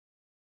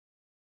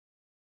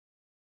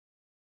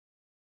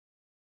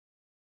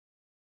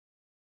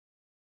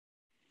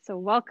So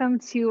welcome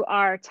to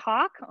our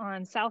talk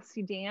on South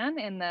Sudan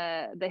and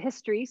the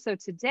history. So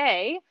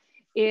today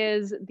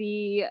is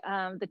the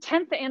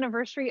 10th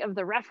anniversary of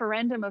the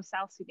referendum of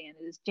South Sudan.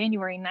 It is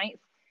January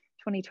 9th,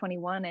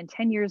 2021, and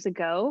 10 years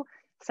ago,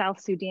 South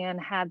Sudan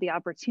had the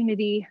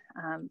opportunity,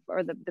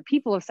 or the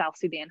people of South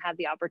Sudan had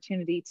the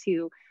opportunity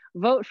to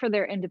vote for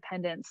their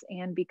independence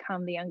and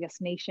become the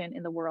youngest nation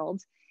in the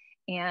world.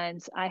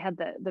 And I had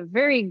the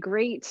very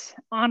great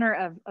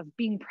honor of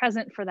being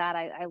present for that.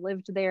 I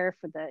lived there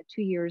for the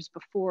 2 years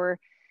before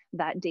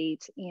that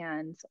date.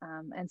 And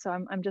so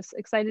I'm just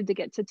excited to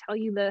get to tell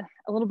you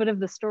a little bit of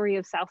the story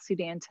of South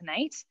Sudan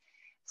tonight.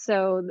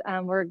 So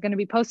we're going to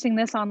be posting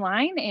this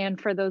online. And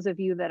for those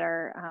of you that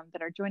are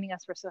joining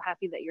us, we're so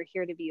happy that you're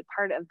here to be a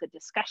part of the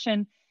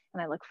discussion.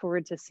 And I look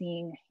forward to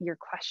seeing your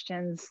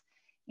questions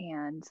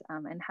and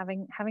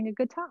having a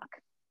good talk.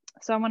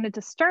 So I wanted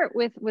to start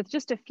with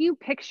just a few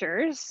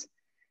pictures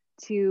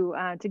to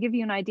give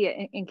you an idea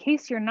in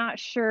case you're not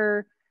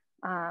sure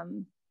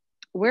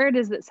where it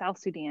is that South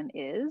Sudan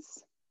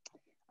is.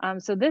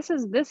 So this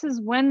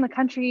is when the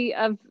country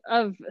of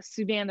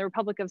Sudan, the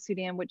Republic of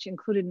Sudan, which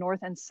included North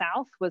and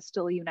South, was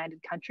still a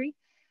united country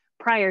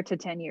prior to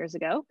 10 years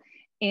ago.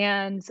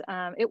 And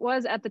it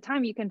was, at the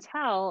time, you can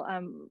tell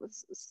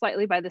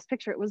slightly by this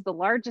picture, it was the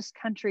largest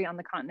country on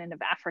the continent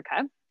of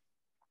Africa.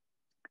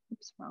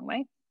 Oops, wrong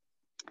way.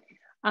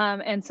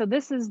 And so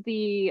this is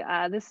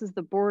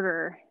the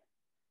border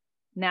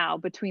now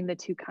between the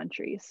two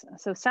countries.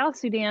 So South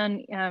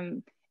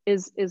Sudan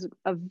is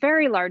a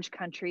very large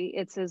country.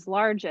 It's as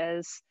large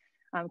as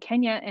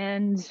Kenya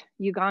and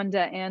Uganda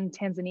and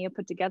Tanzania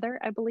put together,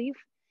 I believe.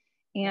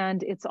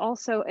 And it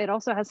also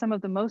has some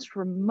of the most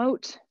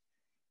remote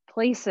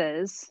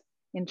places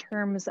in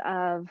terms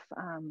of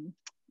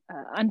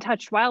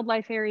untouched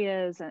wildlife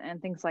areas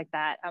and things like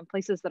that,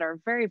 places that are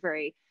very,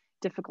 very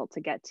difficult to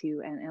get to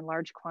and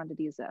large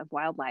quantities of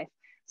wildlife.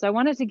 So I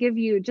wanted to give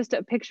you just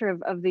a picture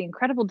of the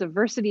incredible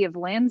diversity of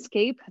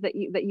landscape that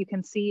you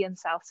can see in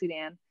South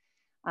Sudan.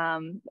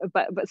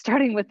 But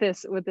starting with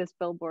this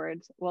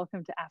billboard,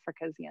 welcome to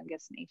Africa's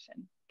youngest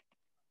nation.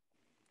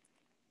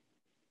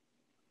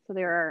 So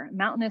there are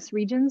mountainous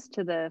regions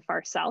to the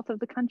far south of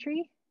the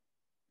country.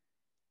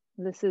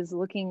 This is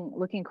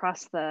looking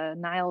across the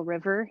Nile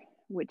River,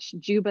 which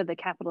Juba, the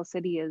capital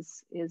city,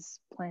 is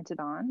planted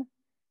on.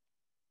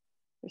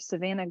 There's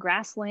savanna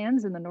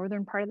grasslands in the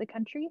northern part of the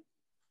country.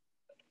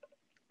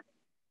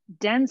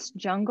 Dense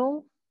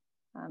jungle,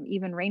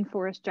 even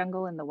rainforest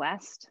jungle in the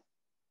west.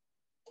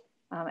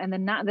 And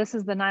then this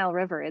is the Nile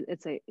River.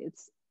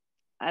 It's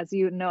as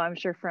you know, I'm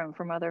sure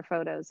from other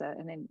photos,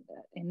 an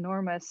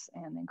enormous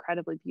and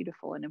incredibly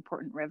beautiful and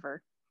important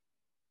river.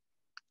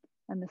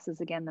 And this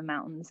is again the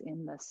mountains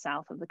in the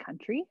south of the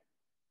country.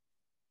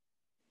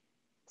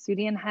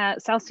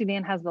 South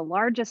Sudan has the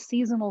largest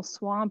seasonal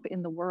swamp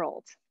in the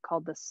world,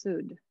 called the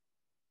Sud.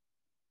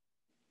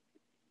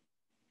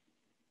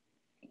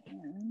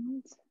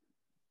 And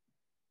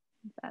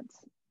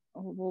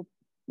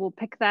we'll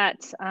pick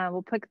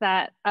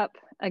that up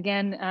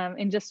again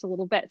in just a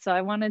little bit. So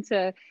I wanted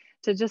to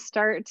just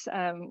start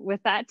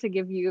with that to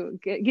give you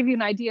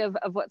an idea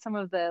of what some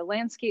of the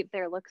landscape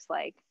there looks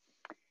like.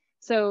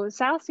 So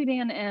South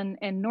Sudan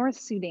and North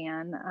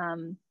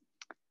Sudan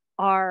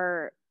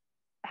are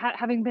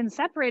having been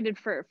separated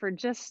for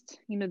just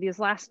these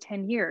last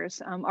 10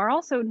 years, are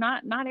also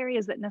not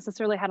areas that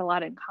necessarily had a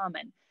lot in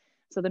common.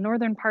 So the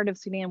northern part of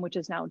Sudan, which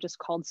is now just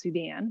called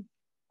Sudan,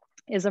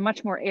 is a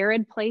much more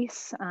arid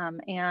place,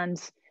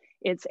 and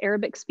it's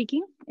Arabic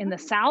speaking. In the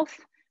south,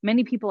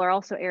 many people are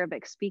also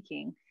Arabic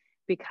speaking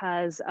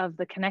because of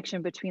the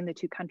connection between the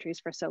two countries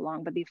for so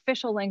long, but the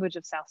official language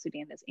of South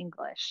Sudan is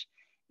English.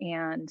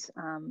 And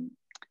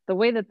the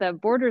way that the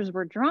borders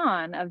were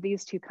drawn of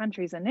these two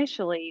countries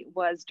initially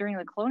was during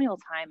the colonial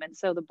time. And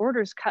so the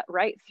borders cut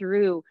right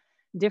through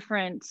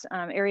different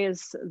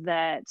areas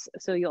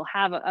so you'll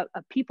have a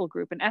people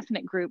group, an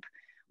ethnic group,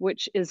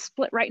 which is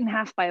split right in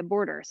half by a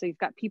border. So you've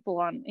got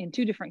people in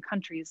two different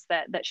countries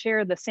that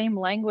share the same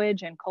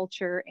language and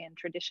culture and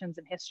traditions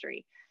and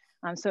history.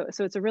 So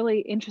it's a really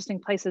interesting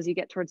place as you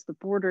get towards the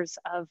borders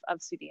of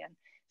Sudan.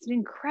 It's an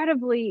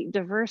incredibly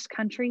diverse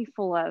country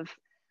full of,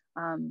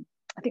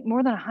 I think,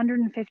 more than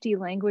 150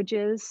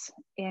 languages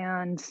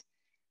and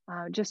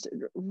just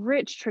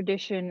rich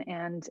tradition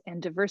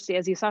and diversity,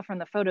 as you saw from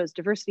the photos,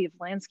 diversity of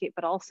landscape,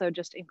 but also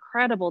just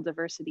incredible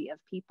diversity of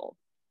people.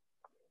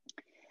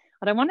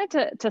 But I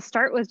wanted to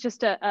start with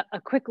just a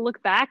quick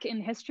look back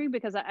in history,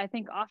 because I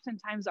think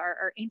oftentimes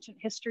our ancient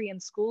history in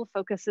school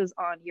focuses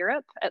on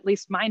Europe, at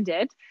least mine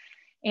did.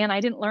 And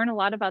I didn't learn a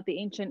lot about the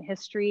ancient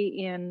history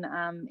in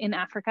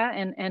Africa.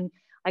 And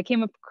I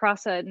came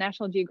across a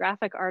National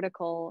Geographic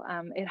article.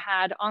 It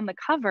had on the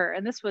cover,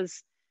 and this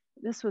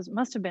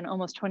must have been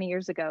almost 20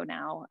 years ago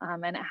now,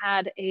 and it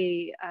had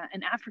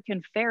an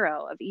African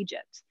pharaoh of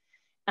Egypt.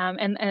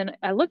 And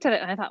I looked at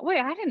it and I thought, wait,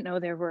 I didn't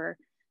know there were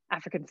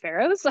African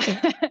pharaohs.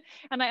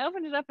 And I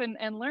opened it up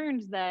and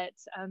learned that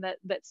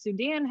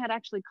Sudan had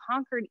actually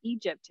conquered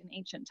Egypt in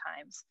ancient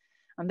times.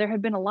 There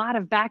had been a lot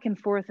of back and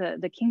forth.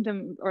 The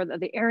kingdom, or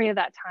the area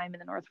that time in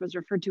the north, was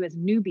referred to as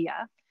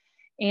Nubia.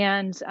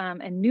 And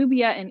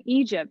Nubia and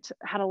Egypt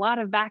had a lot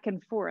of back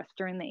and forth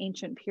during the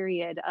ancient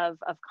period of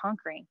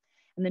conquering.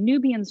 And the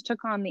Nubians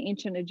took on the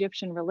ancient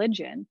Egyptian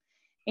religion.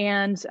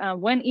 And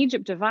when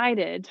Egypt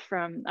divided,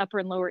 from Upper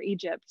and Lower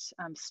Egypt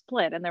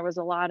split, and there was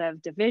a lot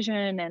of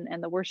division,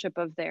 and the worship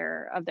of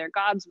their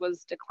gods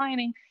was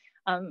declining,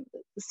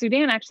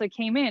 Sudan actually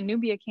came in,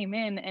 Nubia came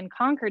in and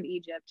conquered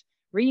Egypt,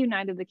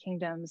 reunited the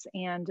kingdoms,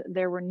 and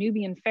there were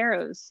Nubian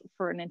pharaohs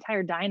for an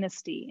entire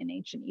dynasty in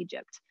ancient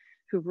Egypt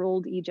who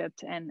ruled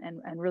Egypt and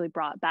really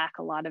brought back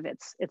a lot of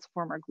its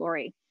former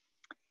glory.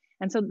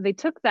 And so they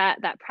took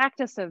that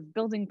practice of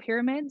building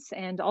pyramids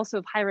and also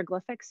of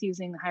hieroglyphics,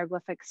 using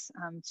hieroglyphics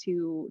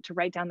to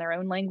write down their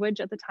own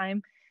language at the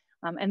time.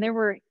 And there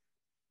were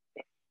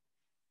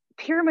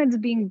pyramids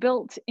being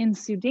built in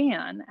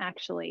Sudan,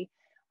 actually,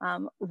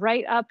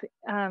 right up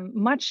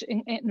much,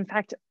 in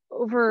fact,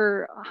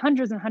 over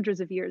hundreds and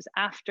hundreds of years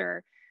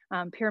after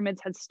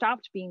pyramids had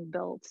stopped being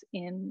built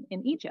in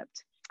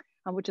Egypt.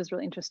 Which is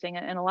really interesting,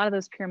 and a lot of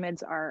those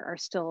pyramids are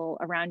still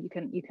around.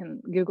 You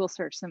can Google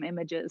search some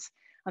images.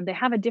 They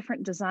have a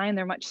different design.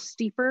 They're much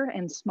steeper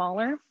and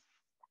smaller,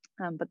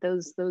 but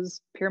those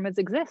pyramids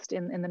exist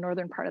in the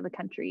northern part of the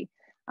country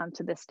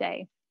to this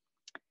day.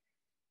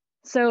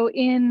 So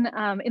in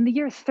the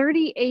year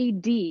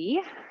 30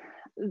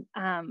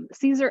 AD,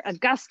 Caesar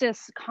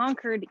Augustus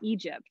conquered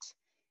Egypt.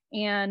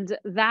 And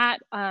that,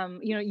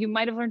 you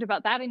might have learned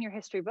about that in your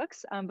history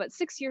books, but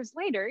 6 years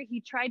later,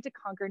 he tried to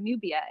conquer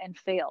Nubia and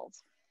failed.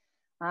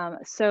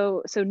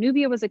 So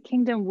Nubia was a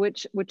kingdom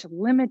which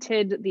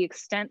limited the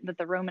extent that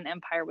the Roman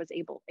Empire was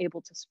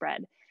able to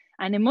spread.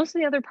 And in most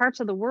of the other parts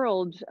of the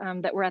world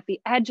that were at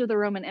the edge of the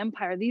Roman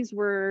Empire, these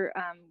were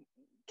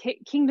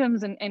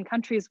kingdoms and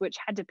countries which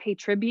had to pay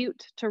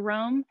tribute to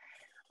Rome.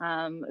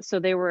 So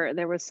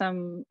there was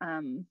some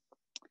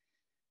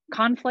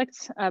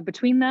conflicts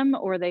between them,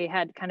 or they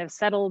had kind of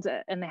settled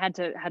and they had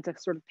to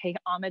sort of pay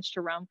homage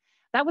to Rome.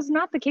 That was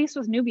not the case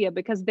with Nubia,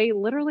 because they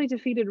literally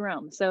defeated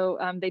Rome. So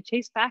they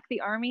chased back the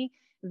army.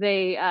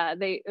 They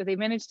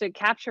managed to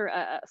capture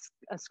a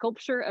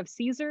sculpture of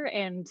Caesar,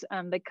 and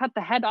they cut the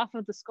head off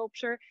of the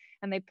sculpture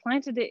and they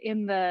planted it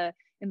in the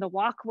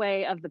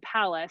walkway of the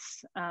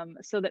palace,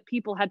 so that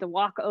people had to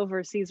walk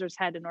over Caesar's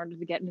head in order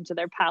to get into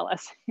their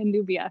palace in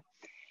Nubia.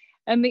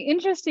 And the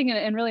interesting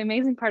and really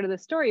amazing part of the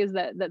story is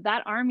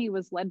that army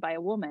was led by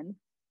a woman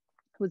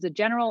who was a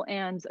general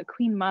and a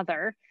queen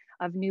mother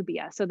of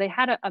Nubia. So they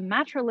had a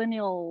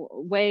matrilineal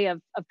way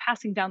of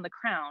passing down the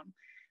crown.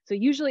 So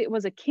usually it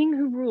was a king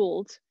who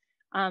ruled,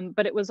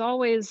 but it was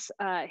always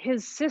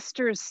his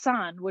sister's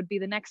son would be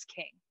the next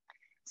king.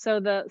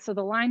 So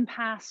the line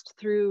passed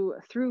through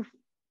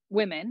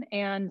women,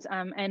 and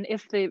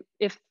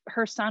if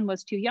her son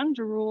was too young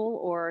to rule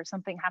or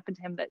something happened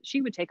to him, that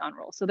she would take on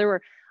rule. So there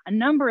were a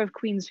number of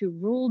queens who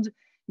ruled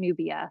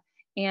Nubia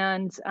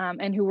and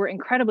who were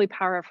incredibly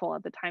powerful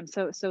at the time.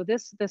 So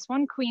this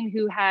one queen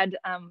who had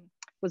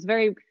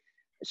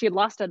she had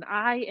lost an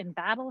eye in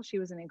battle. She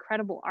was an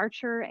incredible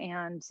archer,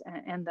 and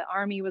the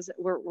army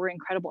were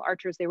incredible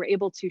archers. They were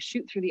able to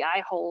shoot through the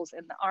eye holes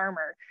in the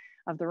armor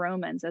of the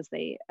Romans as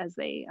they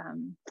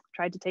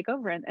tried to take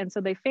over, and so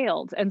they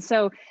failed. And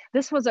so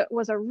this was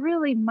a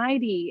really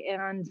mighty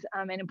and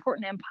an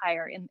important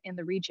empire in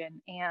the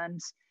region, and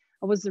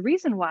was the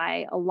reason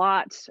why a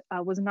lot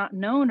was not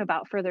known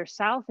about further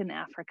south in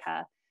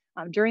Africa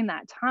during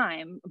that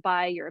time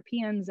by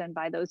Europeans and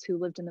by those who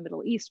lived in the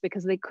Middle East,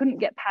 because they couldn't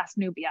get past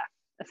Nubia.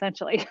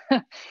 Essentially,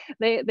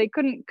 they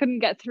couldn't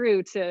get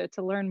through to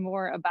learn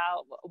more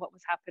about what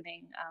was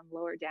happening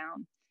lower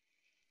down.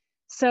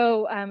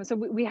 So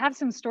we have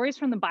some stories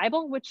from the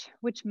Bible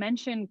which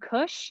mention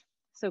Cush.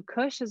 So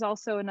Cush is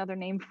also another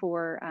name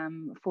for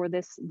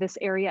this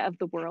area of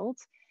the world.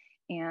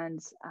 And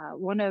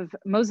one of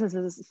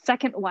Moses'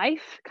 second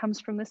wife comes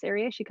from this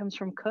area. She comes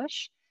from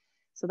Cush.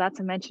 So that's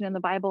a mention in the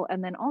Bible.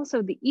 And then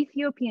also the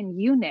Ethiopian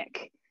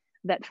eunuch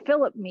that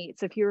Philip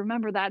meets. If you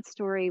remember that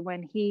story,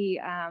 when he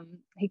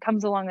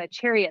comes along a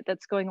chariot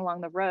that's going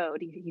along the road,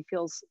 he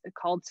feels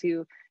called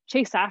to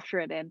chase after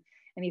it, and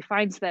he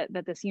finds that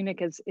this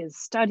eunuch is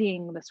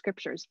studying the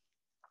scriptures.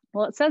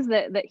 Well, it says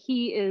that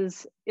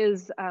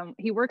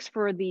he works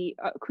for the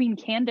Queen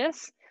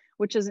Candace,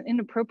 which is an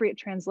inappropriate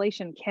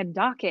translation.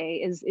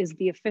 Kandake is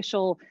the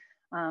official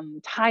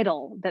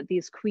title that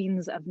these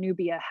queens of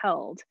Nubia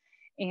held,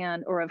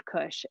 or of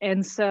Cush.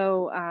 And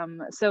so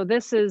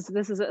this is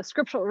a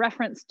scriptural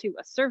reference to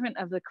a servant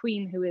of the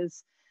queen who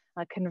is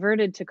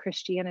converted to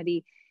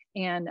Christianity,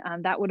 and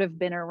that would have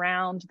been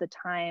around the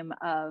time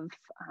of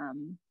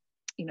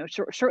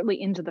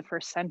shortly into the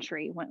 1st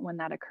century when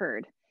that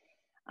occurred.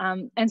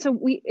 And so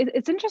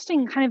it's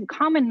interesting, kind of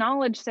common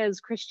knowledge says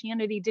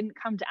Christianity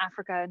didn't come to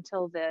Africa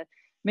until the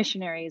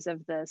missionaries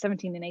of the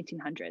 17 and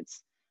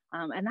 1800s.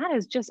 And that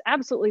is just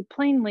absolutely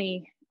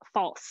plainly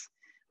false.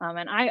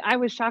 And I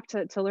was shocked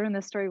to learn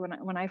this story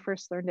when I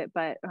first learned it,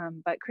 but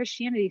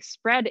Christianity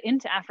spread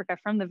into Africa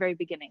from the very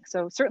beginning.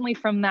 So certainly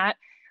from that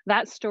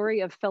that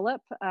story of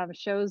Philip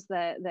shows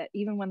that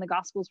even when the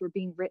Gospels were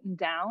being written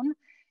down,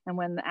 and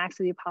when the Acts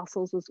of the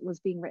Apostles was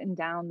being written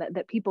down,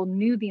 that people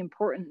knew the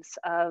importance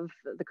of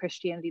the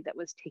Christianity that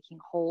was taking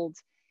hold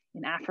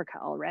in Africa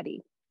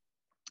already.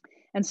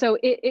 And so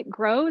it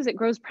grows. It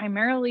grows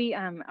primarily,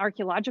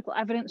 archaeological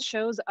evidence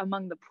shows,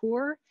 among the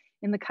poor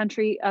in the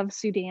country of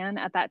Sudan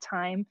at that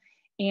time.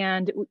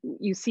 And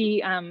you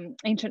see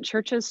ancient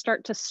churches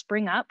start to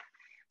spring up.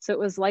 So it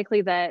was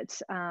likely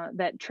that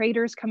that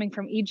traders coming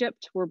from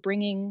Egypt were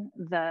bringing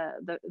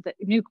the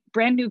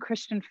brand new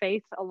Christian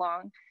faith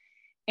along.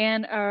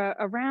 And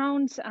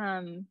around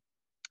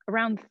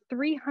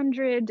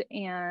 300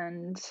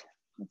 and,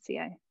 let's see,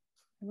 I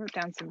wrote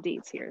down some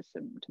dates here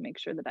to make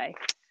sure that I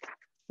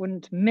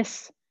wouldn't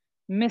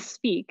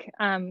misspeak.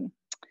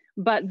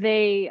 But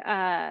they,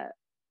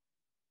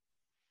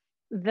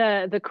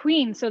 the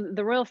queen, so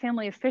the royal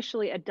family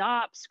officially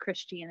adopts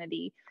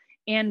Christianity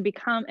and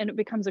it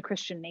becomes a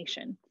Christian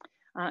nation.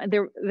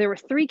 There were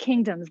 3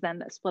 kingdoms then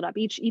that split up.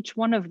 Each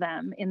one of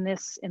them in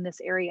this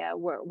area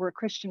were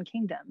Christian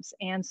kingdoms.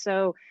 And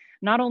so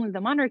not only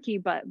the monarchy,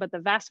 but the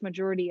vast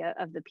majority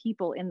of the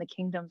people in the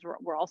kingdoms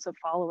were also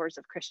followers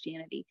of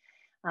Christianity.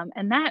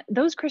 And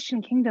those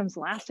Christian kingdoms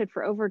lasted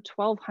for over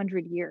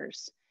 1,200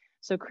 years.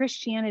 So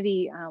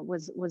Christianity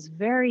was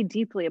very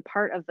deeply a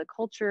part of the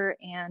culture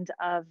and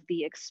of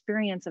the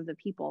experience of the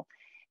people.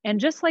 And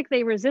just like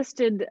they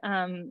resisted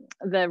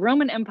the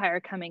Roman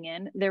Empire coming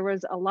in, there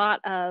was a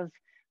lot of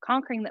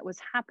conquering that was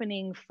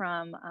happening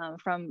from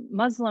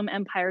Muslim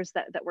empires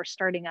that were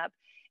starting up.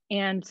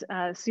 And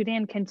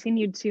Sudan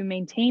continued to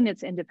maintain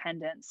its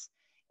independence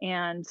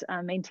and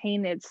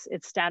maintain its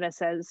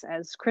status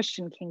as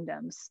Christian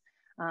kingdoms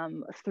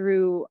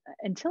through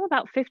until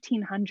about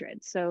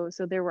 1500. So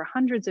there were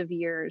hundreds of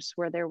years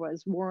where there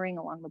was warring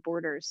along the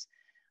borders.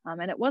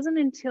 And it wasn't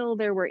until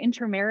there were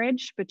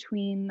intermarriage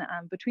between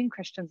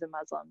Christians and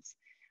Muslims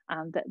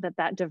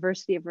that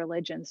diversity of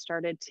religion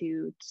started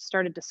to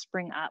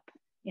spring up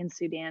in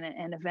Sudan,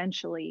 and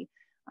eventually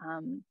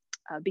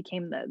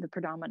became the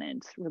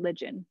predominant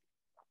religion.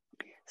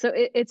 So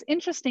it's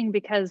interesting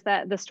because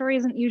the story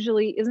isn't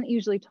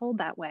usually told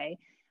that way.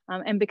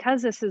 And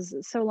because this is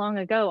so long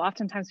ago,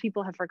 oftentimes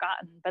people have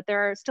forgotten, but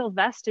there are still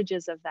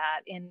vestiges of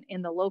that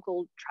in the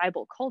local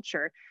tribal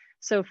culture.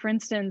 So for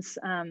instance,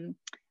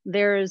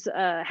 there's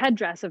a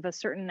headdress of a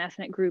certain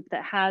ethnic group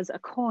that has a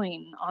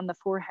coin on the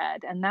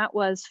forehead, and that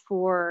was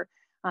for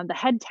the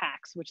head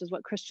tax, which is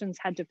what Christians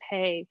had to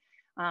pay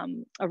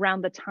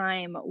around the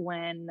time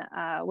when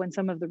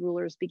some of the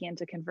rulers began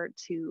to convert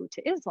to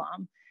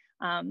Islam.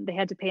 They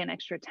had to pay an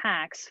extra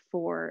tax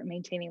for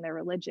maintaining their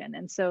religion.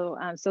 And so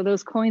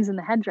those coins and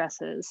the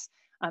headdresses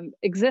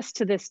exist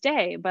to this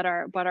day, but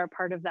are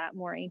part of that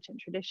more ancient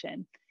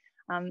tradition.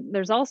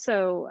 There's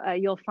also,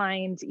 you'll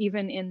find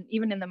even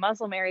in the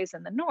Muslim areas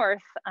in the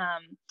north,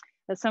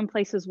 that some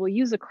places will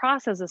use a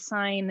cross as a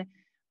sign.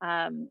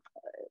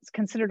 It's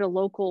considered a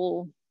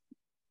local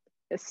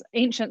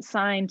ancient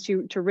sign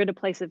to rid a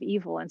place of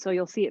evil. And so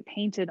you'll see it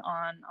painted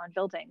on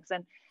buildings.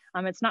 And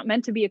it's not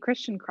meant to be a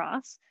Christian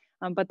cross,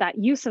 but that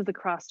use of the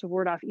cross to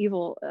ward off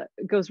evil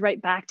goes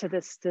right back to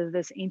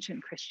this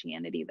ancient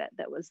Christianity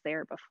that was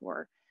there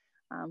before,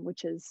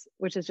 which is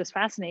just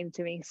fascinating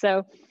to me.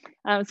 So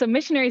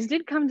missionaries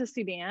did come to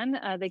Sudan.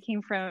 They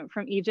came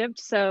from Egypt.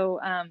 So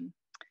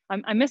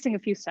I'm missing a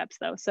few steps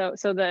though. So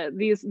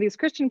these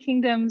Christian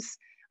kingdoms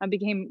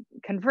became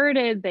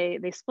converted.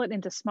 They split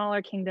into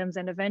smaller kingdoms,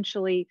 and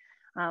eventually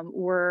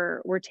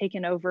were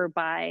taken over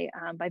by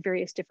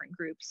various different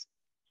groups.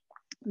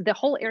 The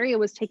whole area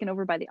was taken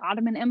over by the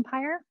Ottoman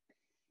Empire,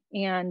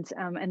 and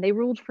they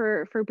ruled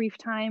for a brief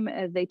time.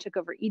 They took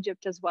over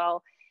Egypt as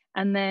well.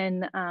 And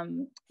then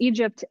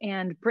Egypt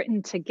and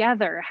Britain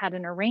together had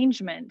an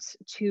arrangement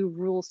to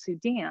rule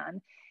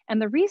Sudan.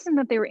 And the reason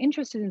that they were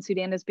interested in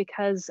Sudan is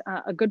because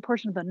a good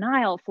portion of the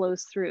Nile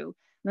flows through.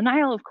 The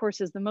Nile, of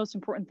course, is the most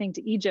important thing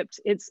to Egypt.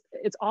 It's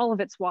all of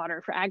its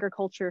water for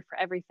agriculture, for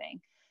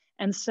everything.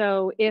 And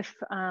so if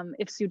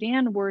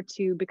Sudan were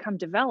to become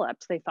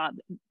developed, they thought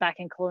back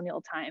in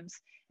colonial times,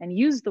 and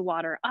use the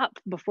water up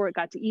before it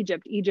got to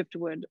Egypt, Egypt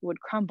would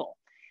crumble.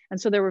 And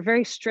so there were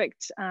very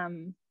strict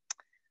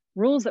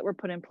rules that were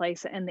put in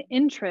place, and the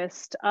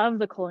interest of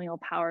the colonial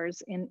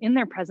powers in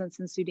their presence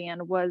in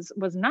Sudan was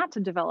not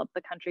to develop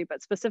the country,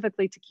 but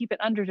specifically to keep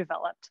it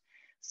underdeveloped,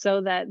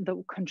 so that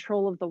the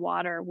control of the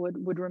water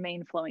would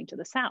remain flowing to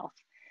the south.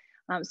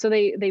 So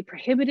they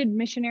prohibited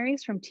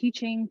missionaries from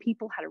teaching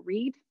people how to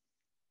read,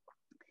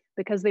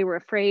 because they were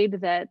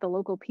afraid that the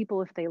local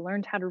people, if they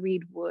learned how to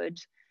read,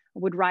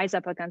 would rise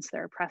up against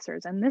their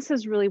oppressors. And this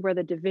is really where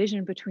the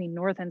division between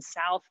North and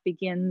South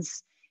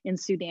begins in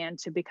Sudan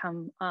to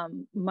become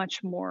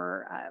much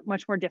more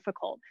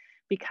difficult,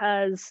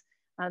 because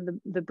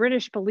the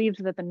British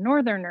believed that the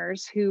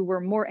Northerners, who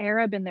were more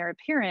Arab in their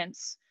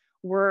appearance,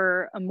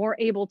 were more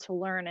able to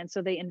learn. And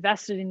so they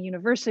invested in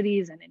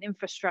universities and in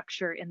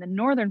infrastructure in the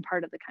northern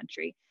part of the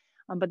country.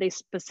 But they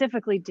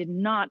specifically did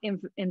not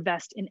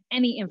invest in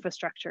any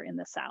infrastructure in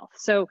the South.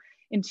 So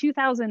In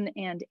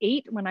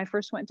 2008, when I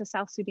first went to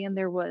South Sudan,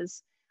 there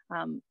was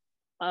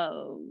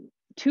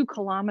 2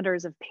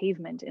 kilometers of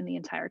pavement in the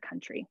entire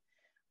country.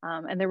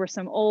 And there were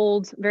some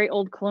very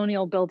old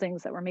colonial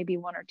buildings that were maybe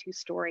 1 or 2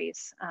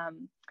 stories,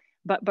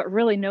 but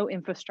really no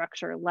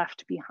infrastructure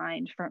left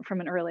behind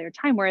from an earlier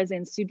time. Whereas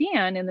in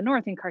Sudan, in the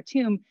north, in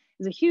Khartoum,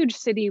 is a huge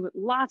city with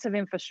lots of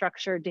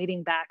infrastructure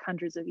dating back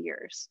hundreds of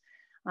years.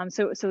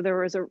 So there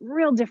was a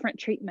real different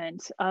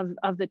treatment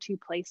of the 2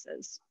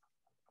 places.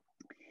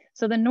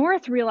 So the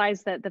north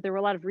realized that there were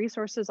a lot of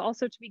resources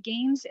also to be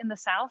gained in the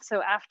south.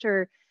 So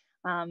after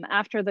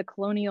the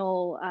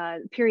colonial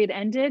period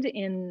ended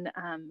in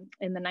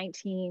the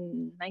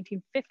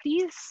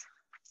 1950s,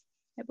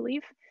 I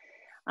believe,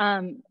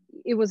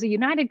 it was a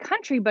united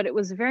country, but it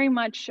was very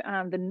much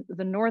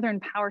the northern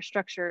power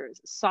structure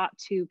sought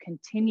to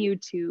continue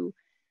to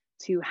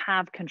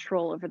have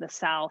control over the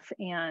south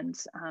and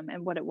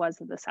what it was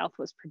that the south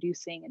was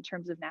producing in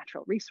terms of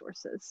natural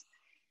resources.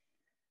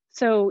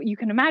 So you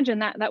can imagine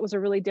that was a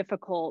really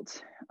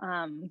difficult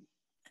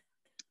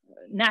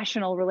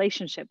national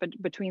relationship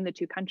between the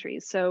 2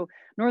 countries. So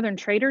northern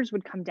traders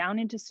would come down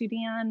into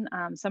Sudan.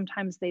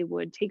 Sometimes they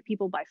would take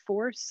people by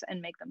force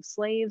and make them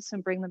slaves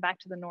and bring them back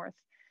to the north.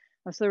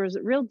 So there was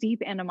a real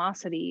deep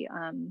animosity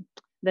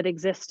that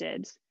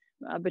existed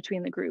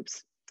between the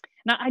groups.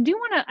 Now, I do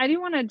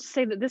want to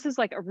say that this is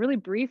like a really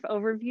brief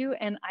overview,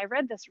 and I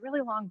read this really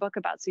long book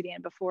about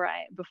Sudan before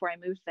I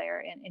moved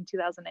there in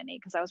 2008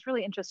 because I was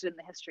really interested in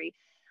the history.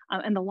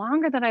 And the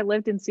longer that I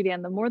lived in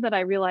Sudan, the more that I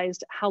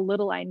realized how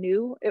little I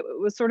knew. It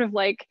was sort of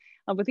like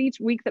with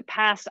each week that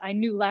passed, I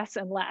knew less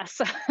and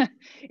less.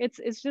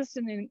 It's just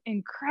an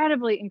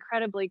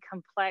incredibly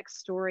complex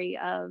story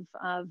of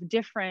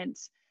different,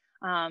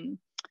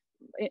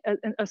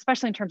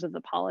 especially in terms of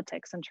the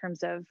politics, in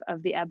terms of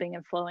the ebbing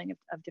and flowing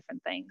of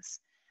different things.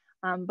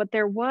 But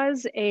there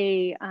was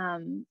a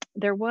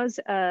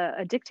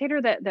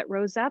dictator that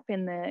rose up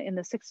in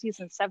the 60s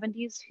and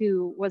 70s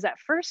who was at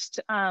first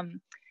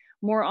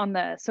more on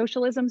the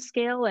socialism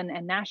scale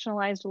and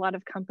nationalized a lot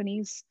of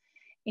companies,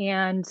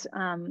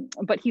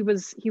 but he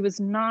was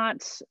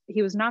not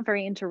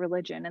very into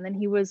religion, and then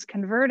he was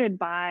converted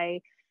by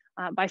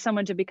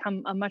someone to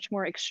become a much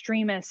more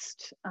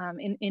extremist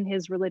in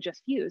his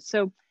religious views.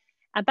 So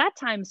at that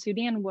time,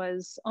 Sudan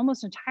was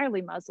almost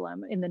entirely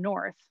Muslim in the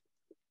north.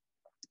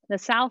 The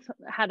south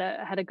had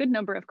a good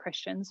number of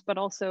Christians, but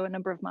also a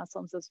number of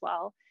Muslims as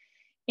well.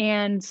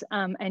 And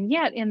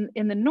yet in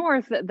the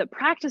north, the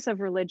practice of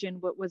religion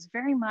was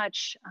very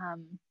much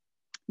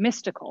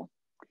mystical,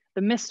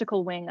 the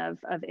mystical wing of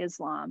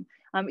Islam.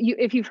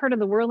 If you've heard of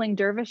the whirling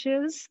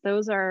dervishes,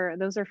 those are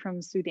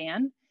from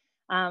Sudan.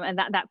 And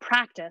that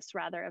practice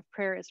rather of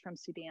prayer is from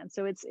Sudan.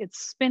 So it's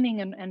spinning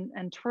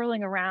and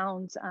twirling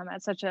around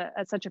at such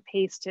a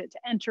pace to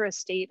enter a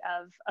state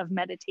of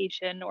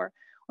meditation or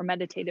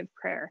meditative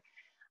prayer.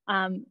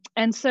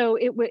 And so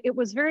it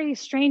was very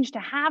strange to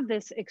have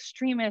this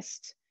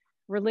extremist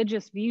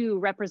religious view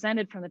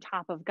represented from the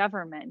top of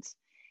government.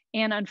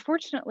 And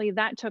unfortunately,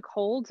 that took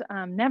hold,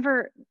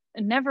 never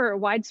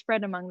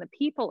widespread among the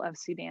people of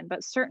Sudan,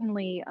 but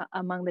certainly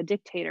among the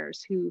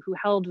dictators who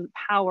held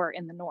power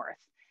in the north.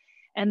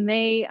 And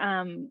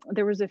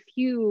there was a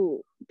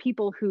few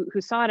people who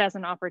saw it as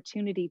an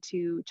opportunity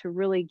to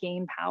really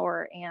gain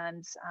power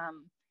and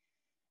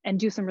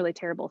do some really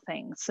terrible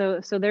things. So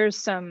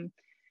there's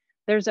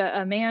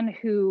a man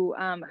who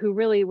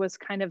really was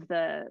kind of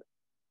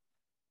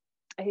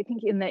I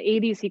think in the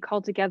 80s, he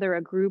called together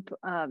a group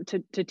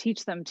to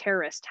teach them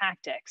terrorist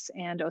tactics.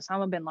 And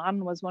Osama bin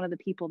Laden was one of the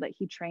people that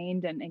he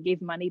trained and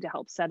gave money to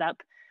help set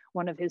up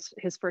one of his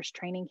first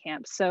training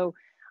camps. So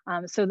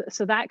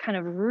that kind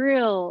of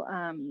real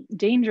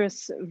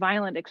dangerous,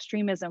 violent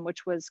extremism,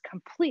 which was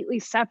completely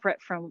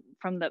separate from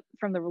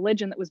the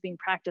religion that was being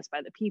practiced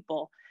by the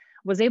people,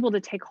 was able to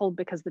take hold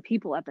because the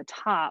people at the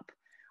top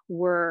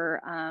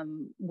were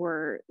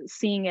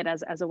seeing it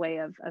as a way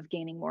of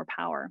gaining more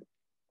power.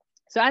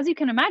 So as you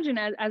can imagine,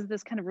 as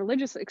this kind of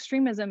religious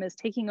extremism is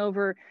taking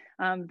over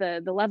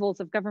the levels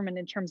of government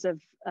in terms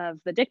of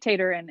the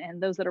dictator and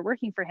those that are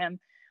working for him,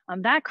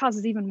 that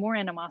causes even more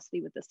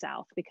animosity with the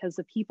South, because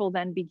the people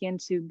then begin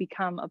to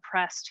become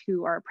oppressed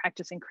who are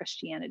practicing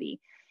Christianity.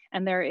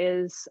 And there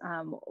is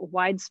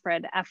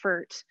widespread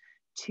effort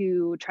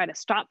to try to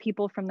stop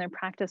people from their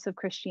practice of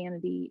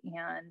Christianity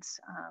and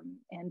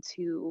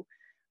to,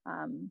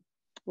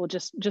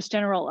 just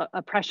general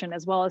oppression,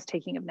 as well as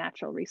taking of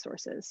natural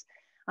resources.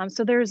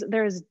 So there's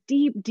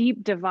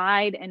deep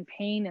divide and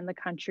pain in the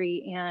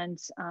country, and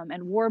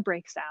war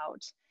breaks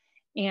out.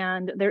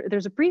 And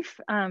there's a brief,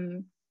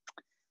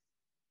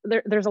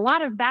 there's a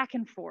lot of back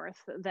and forth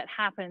that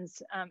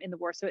happens in the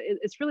war. So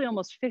it's really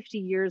almost 50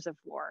 years of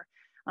war.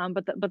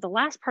 But the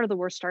last part of the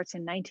war starts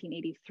in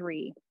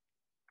 1983.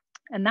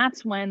 And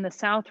that's when the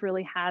South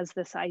really has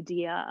this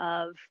idea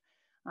of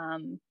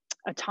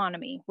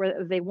autonomy,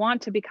 where they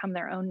want to become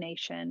their own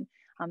nation.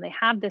 They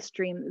have this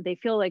dream. They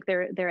feel like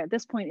they're at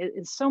this point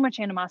is so much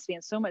animosity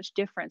and so much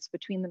difference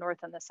between the North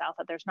and the South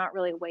that there's not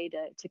really a way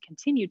to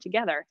continue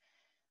together.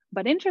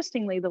 But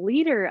interestingly, the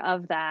leader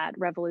of that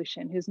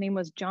revolution, whose name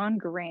was John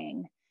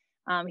Garang,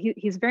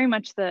 he's very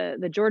much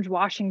the George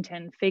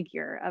Washington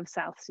figure of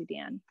South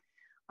Sudan.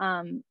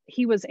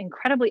 He was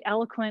incredibly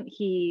eloquent.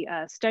 He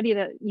studied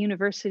at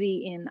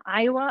university in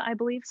Iowa, I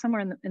believe,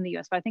 somewhere in the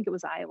US, but I think it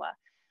was Iowa.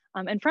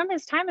 And from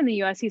his time in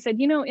the US, he said,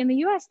 you know, in the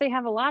US, they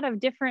have a lot of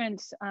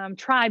different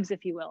tribes,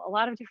 if you will, a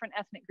lot of different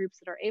ethnic groups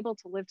that are able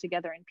to live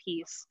together in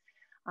peace.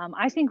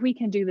 I think we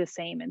can do the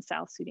same in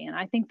South Sudan.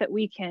 I think that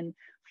we can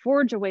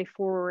forge a way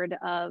forward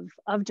of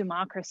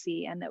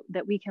democracy, and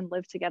that we can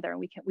live together, and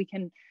we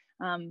can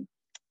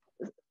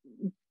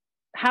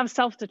have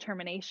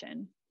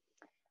self-determination.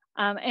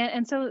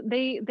 And so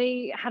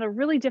they had a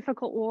really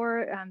difficult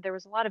war. There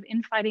was a lot of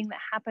infighting that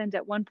happened.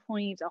 At one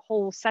point, a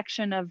whole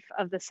section of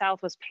the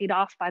South was paid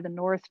off by the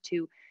North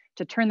to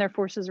turn their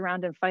forces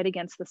around and fight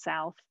against the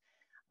South.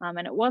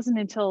 And it wasn't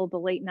until the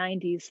late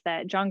 90s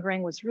that John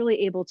Garang was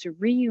really able to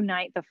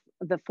reunite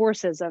the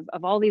forces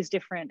of all these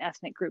different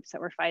ethnic groups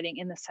that were fighting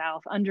in the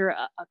South under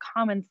a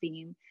common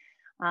theme.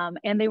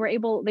 And they were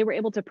able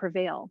to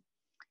prevail.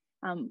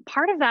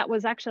 Part of that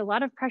was actually a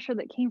lot of pressure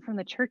that came from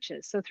the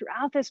churches. So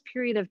throughout this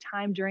period of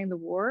time during the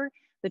war,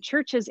 the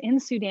churches in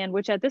Sudan,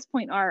 which at this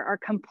point are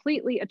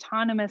completely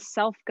autonomous,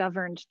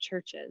 self-governed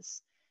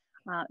churches,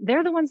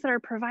 they're the ones that are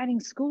providing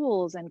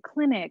schools and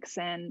clinics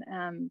and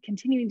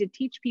continuing to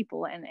teach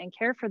people and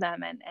care for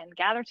them and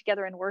gather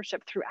together and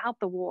worship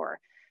throughout the war.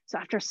 So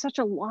after such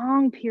a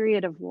long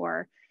period of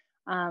war,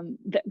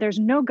 there's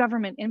no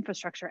government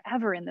infrastructure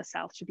ever in the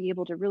South to be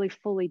able to really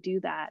fully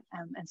do that.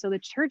 And so the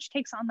church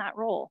takes on that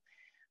role.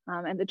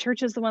 And the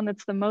church is the one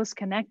that's the most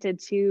connected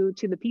to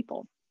the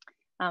people.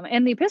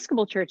 And the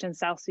Episcopal Church in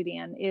South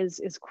Sudan is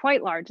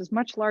quite large, is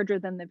much larger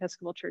than the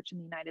Episcopal Church in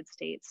the United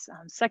States,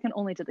 second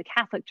only to the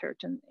Catholic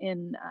Church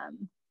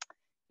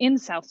in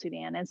South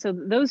Sudan. And so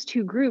those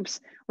two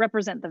groups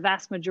represent the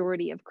vast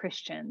majority of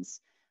Christians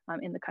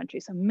in the country,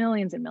 so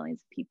millions and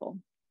millions of people.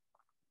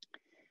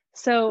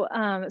 So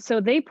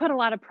they put a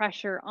lot of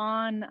pressure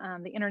on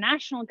the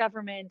international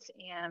government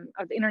and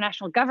the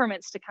international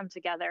governments to come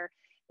together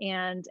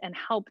and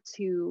help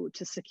to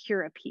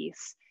secure a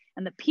peace.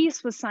 And the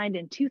peace was signed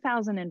in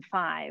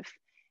 2005.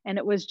 And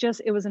it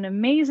was an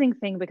amazing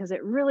thing because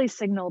it really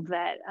signaled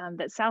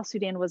that South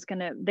Sudan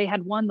they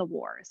had won the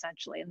war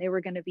essentially, and they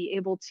were going to be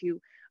able to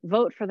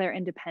vote for their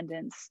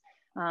independence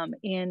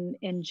in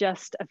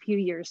just a few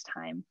years'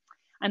 time.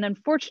 And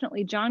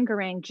unfortunately, John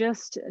Garang,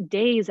 just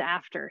days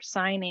after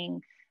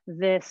signing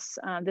this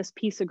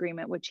peace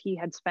agreement, which he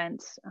had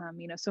spent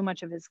so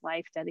much of his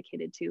life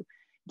dedicated to,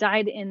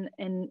 died in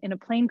a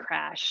plane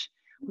crash,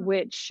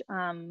 which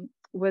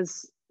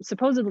was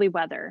supposedly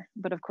weather,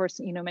 but of course,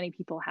 many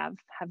people have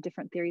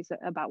different theories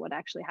about what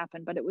actually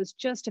happened. But it was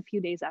just a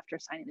few days after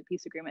signing the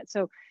peace agreement,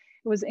 so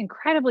it was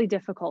incredibly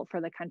difficult for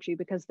the country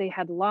because they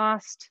had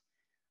lost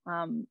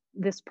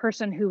this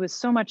person who was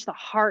so much the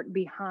heart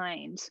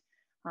behind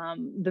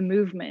the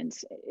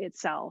movement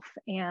itself.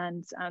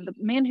 And the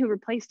man who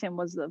replaced him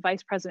was the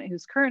vice president,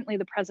 who's currently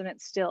the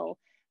president still,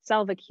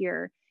 Salva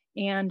Kiir,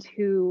 and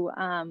who,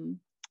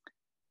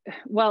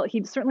 well,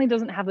 he certainly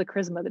doesn't have the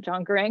charisma that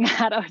John Garang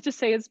had. I would just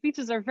say his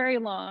speeches are very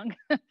long.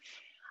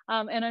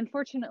 And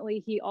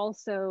unfortunately, he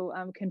also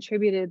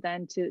contributed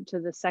then to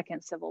the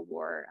second civil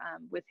war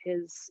with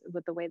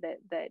the way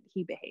that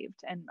he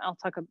behaved. And I'll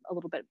talk a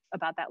little bit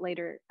about that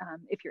later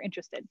if you're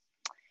interested.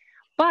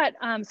 But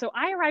so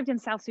I arrived in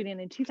South Sudan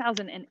in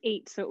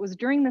 2008. So it was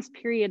during this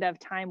period of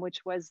time,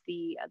 which was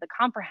the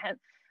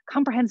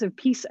comprehensive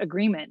peace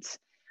agreement.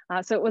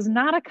 So it was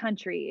not a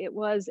country, it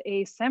was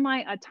a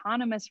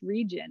semi-autonomous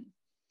region.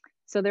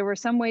 So there were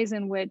some ways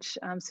in which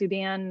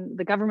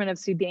the government of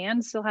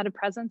Sudan still had a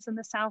presence in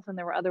the South, and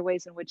there were other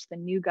ways in which the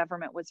new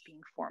government was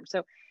being formed.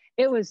 So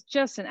it was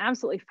just an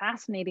absolutely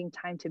fascinating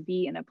time to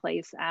be in a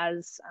place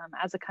as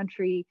a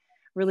country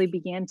really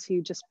began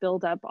to just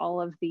build up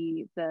all of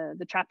the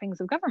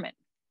trappings of government.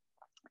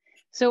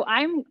 So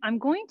I'm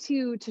going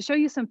to show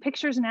you some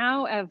pictures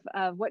now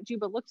of what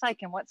Juba looked like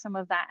and what some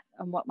of that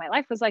and what my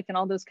life was like and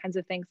all those kinds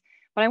of things.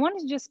 But I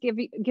wanted to just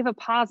give a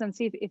pause and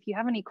see if you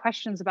have any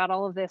questions about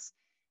all of this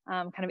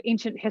kind of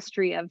ancient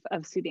history of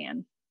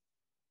Sudan.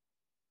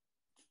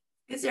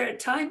 Is there a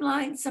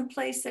timeline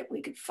someplace that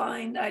we could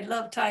find? I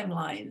love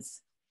timelines.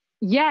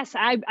 Yes,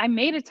 I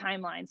made a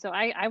timeline, so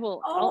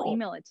I'll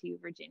email it to you,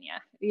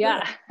 Virginia.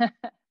 Yeah.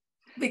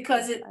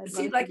 Because it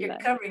seems like you're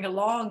covering a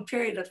long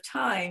period of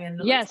time. And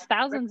yes,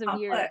 thousands of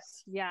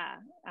years. Yeah,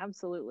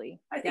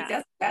 absolutely. I think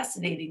that's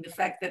fascinating. The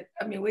fact that,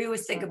 we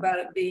always think about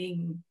it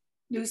being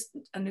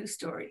a news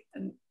story.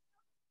 And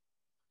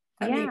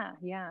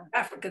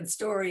African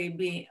story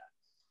being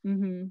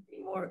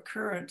more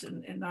current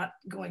and not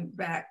going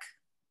back.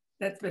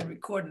 That's been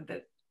recorded,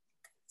 that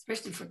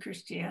especially for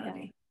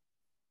Christianity. Yeah.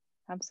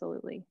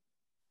 Absolutely.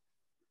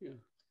 Yeah.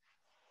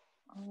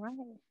 All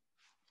right.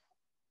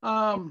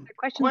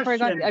 Question for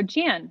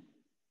Jan.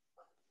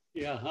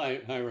 Yeah,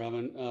 hi,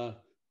 Robin.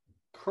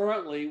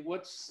 Currently,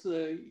 what's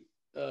the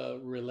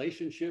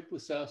relationship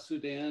with South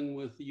Sudan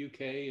with the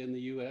UK and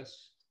the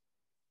US?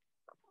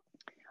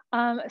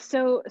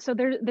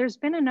 There's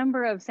been a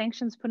number of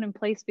sanctions put in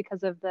place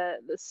because of the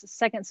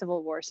second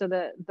civil war. So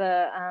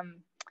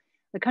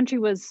the country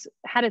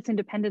had its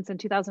independence in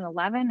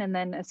 2011, and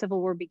then a civil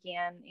war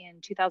began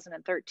in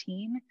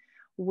 2013,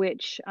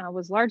 which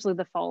was largely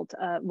the fault.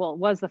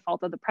 Was the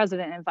fault of the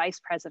president and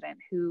vice president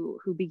who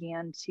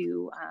began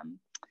to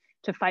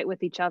fight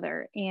with each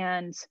other.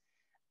 And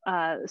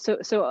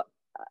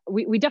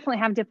we definitely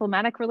have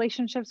diplomatic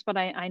relationships, but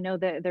I know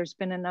that there's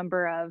been a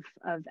number of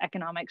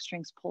economic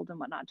strings pulled and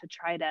whatnot to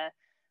try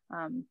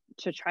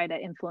to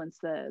influence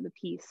the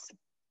peace,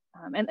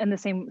 and the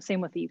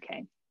same with the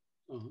UK.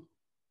 Uh-huh.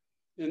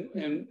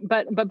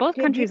 But both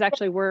countries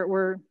actually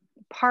were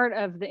part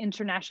of the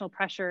international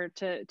pressure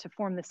to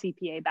form the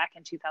CPA back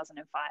in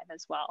 2005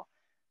 as well.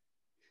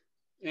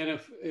 And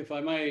if I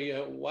may,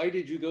 why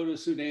did you go to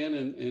Sudan,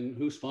 and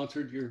who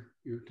sponsored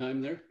your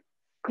time there?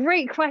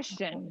 Great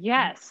question.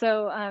 Yes.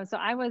 So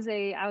I was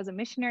a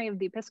missionary of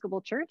the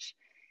Episcopal Church.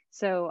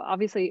 So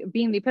obviously,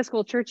 being the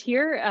Episcopal Church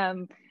here,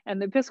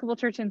 and the Episcopal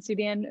Church in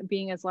Sudan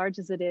being as large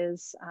as it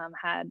is,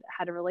 had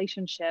a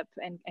relationship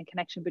and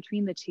connection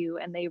between the two.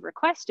 And they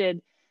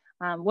requested,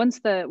 once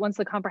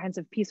the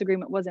comprehensive peace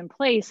agreement was in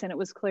place and it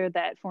was clear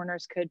that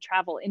foreigners could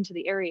travel into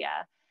the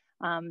area,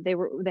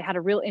 they had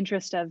a real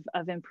interest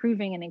of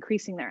improving and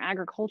increasing their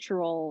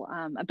agricultural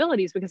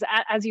abilities, because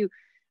as you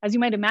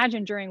might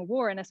imagine, during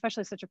war, and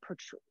especially such a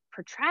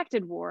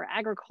protracted war,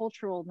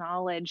 agricultural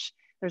knowledge,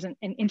 there's an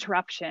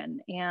interruption,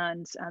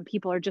 and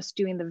people are just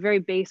doing the very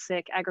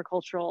basic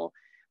agricultural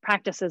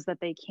practices that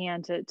they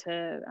can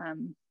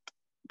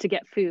to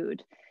get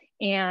food,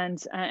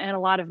 and a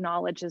lot of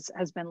knowledge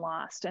has been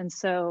lost. And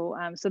so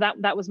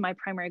that was my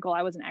primary goal.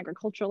 I was an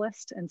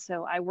agriculturalist, and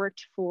so I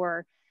worked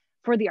for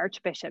the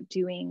Archbishop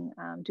doing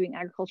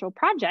agricultural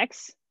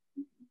projects,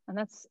 and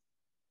that's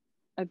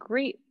a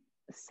great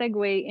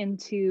segue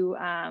into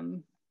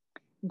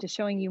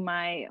showing you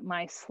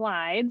my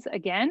slides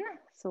again.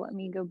 So let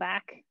me go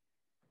back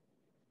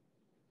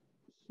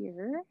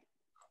here.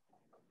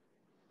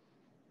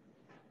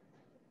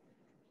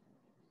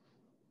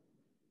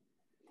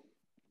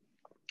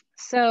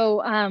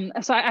 So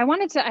I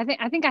wanted to.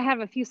 I think I have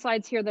a few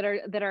slides here that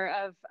are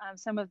of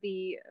some of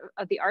the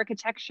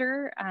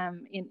architecture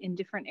in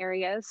different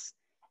areas.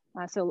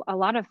 So a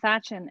lot of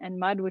thatch and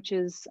mud, which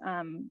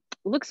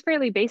looks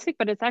fairly basic,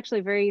 but it's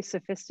actually a very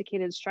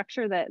sophisticated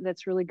structure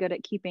that's really good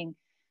at keeping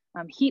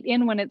heat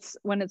in when it's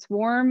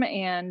warm,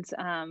 and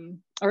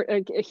or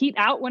heat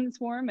out when it's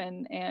warm,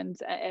 and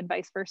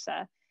vice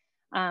versa.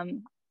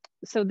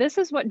 So this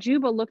is what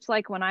Juba looked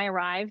like when I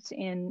arrived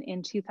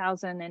in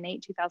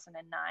 2008,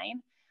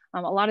 2009.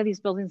 A lot of these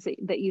buildings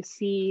that you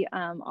see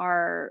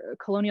are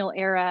colonial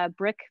era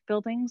brick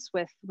buildings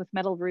with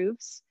metal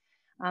roofs.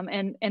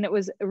 And it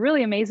was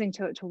really amazing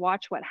to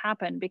watch what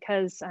happened,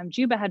 because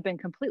Juba had been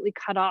completely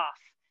cut off.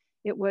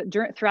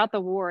 Throughout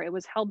the war,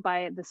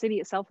 the city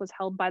itself was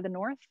held by the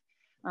North,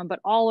 but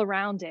all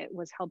around it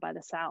was held by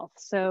the South.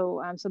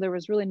 So there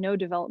was really no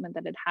development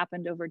that had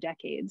happened over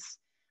decades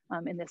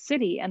in the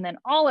city. And then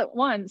all at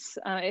once,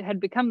 it had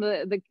become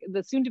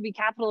the soon-to-be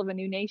capital of a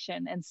new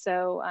nation. And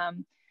so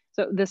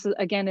this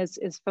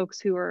is folks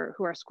who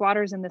are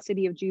squatters in the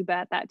city of Juba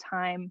at that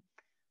time.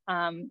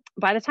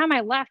 By the time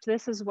I left,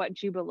 this is what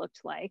Juba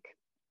looked like.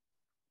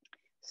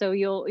 So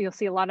you'll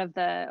see a lot of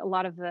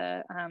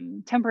the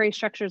temporary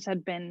structures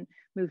had been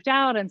moved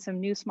out, and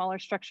some new smaller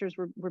structures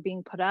were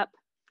being put up.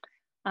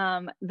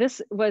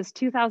 This was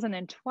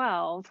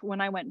 2012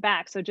 when I went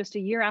back. So just a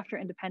year after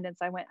independence,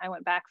 I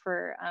went back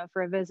for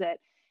a visit,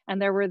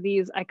 and there were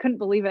these, I couldn't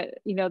believe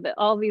it, that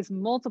all these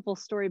multiple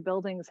story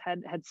buildings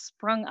had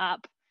sprung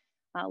up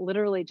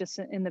literally just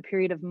in the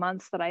period of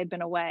months that I had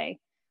been away.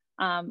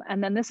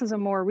 And then this is a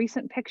more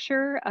recent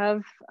picture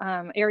of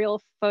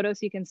aerial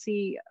photos. You can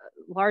see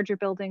larger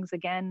buildings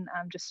again,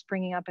 just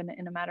springing up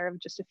in a matter of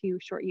just a few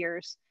short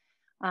years.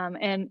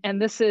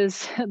 And this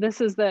is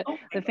the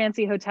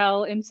fancy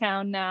hotel in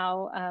town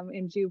now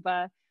in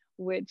Juba,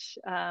 which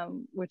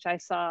I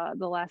saw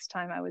the last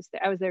time I was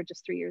there. I was there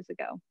just 3 years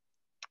ago.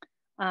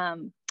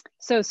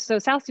 So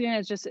South Sudan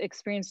has just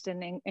experienced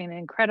an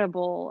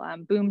incredible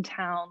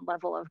boomtown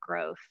level of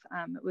growth.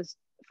 It was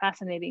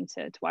fascinating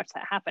to watch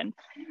that happen.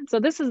 So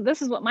this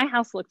is what my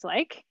house looked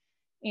like.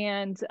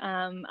 And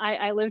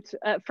I lived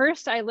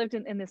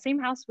in the same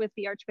house with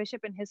the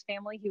Archbishop and his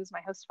family. He was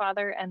my host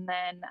father, and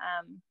then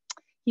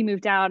he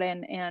moved out,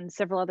 and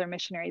several other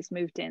missionaries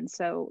moved in.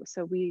 So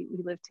we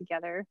lived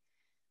together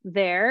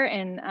there,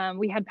 and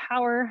we had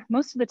power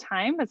most of the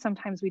time, but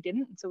sometimes we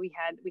didn't. So we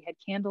had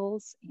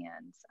candles,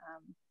 and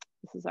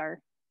this is our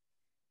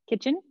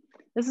kitchen.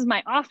 This is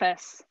my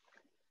office,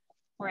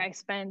 where I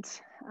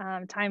spent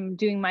time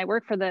doing my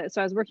work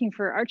so I was working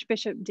for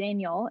Archbishop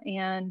Daniel,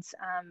 and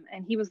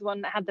he was the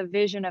one that had the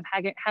vision of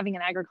having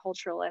an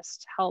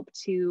agriculturalist help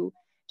to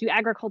do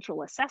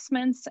agricultural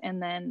assessments,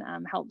 and then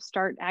help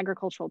start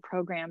agricultural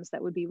programs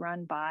that would be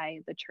run by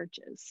the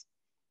churches.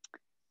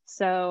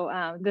 So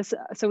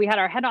we had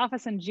our head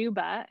office in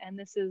Juba, and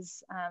this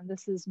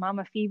is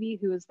Mama Phoebe,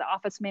 who is the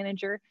office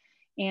manager,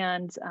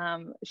 And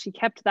she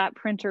kept that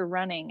printer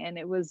running, and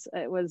it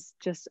was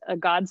just a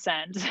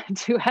godsend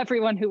to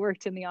everyone who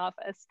worked in the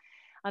office.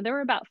 There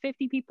were about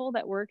 50 people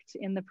that worked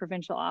in the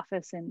provincial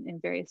office in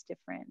various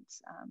different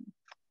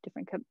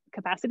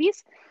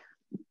capacities.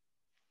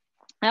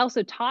 I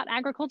also taught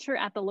agriculture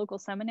at the local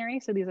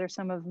seminary. So these are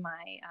some of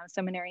my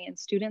seminarian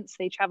students.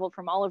 They traveled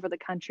from all over the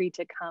country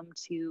to come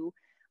to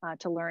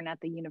learn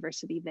at the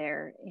university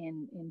there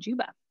in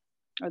Juba,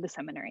 or the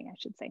seminary, I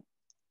should say.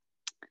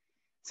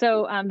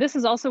 So this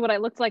is also what I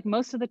looked like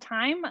most of the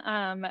time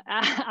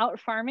out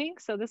farming.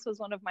 So this was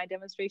one of my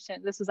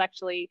demonstrations. This was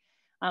actually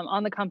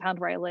on the compound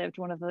where I lived,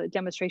 one of the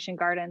demonstration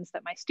gardens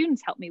that my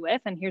students helped me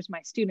with. And here's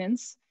my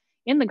students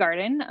in the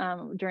garden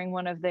during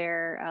one of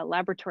their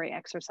laboratory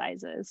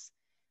exercises.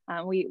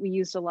 We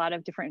used a lot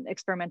of different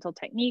experimental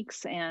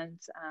techniques and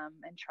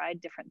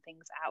tried different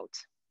things out.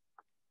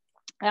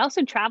 I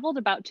also traveled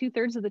about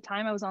 2/3 of the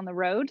time I was on the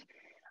road.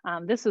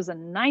 This was a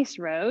nice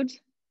road.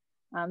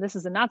 This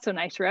is a not so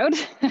nice road.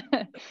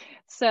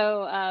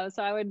 So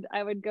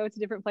I would go to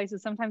different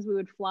places. Sometimes we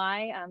would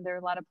fly. There are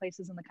a lot of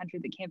places in the country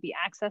that can't be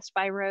accessed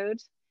by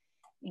road.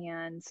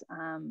 And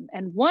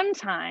one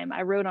time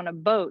I rode on a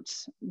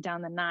boat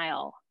down the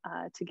Nile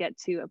to get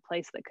to a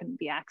place that couldn't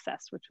be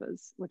accessed,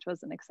 which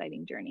was an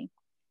exciting journey.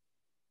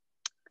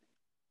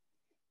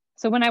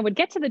 So when I would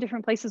get to the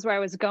different places where I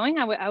was going,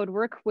 I would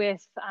work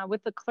with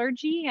the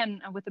clergy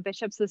and with the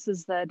bishops. This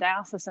is the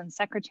diocesan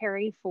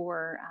secretary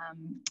for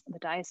the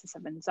Diocese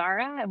of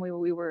Nzara, and we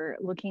were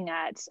looking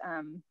at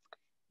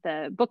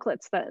the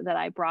booklets that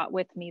I brought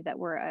with me that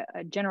were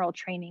a general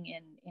training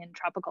in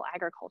tropical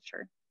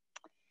agriculture.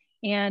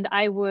 And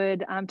I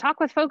would talk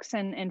with folks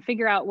and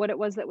figure out what it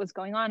was that was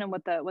going on and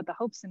what the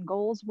hopes and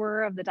goals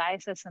were of the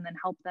diocese, and then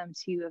help them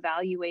to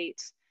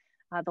evaluate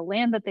the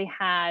land that they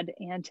had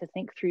and to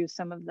think through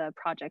some of the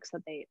projects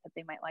that they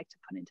might like to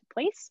put into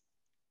place.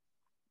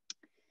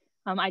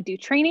 I do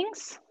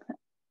trainings.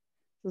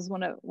 This is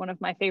one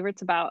of my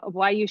favorites about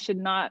why you should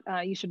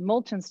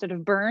mulch instead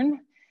of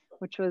burn,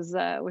 which was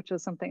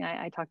something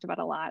I talked about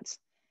a lot.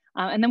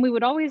 And then we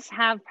would always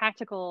have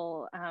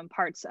practical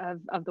parts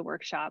of the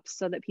workshops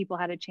so that people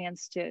had a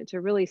chance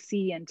to really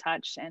see and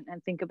touch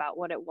and think about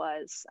what it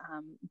was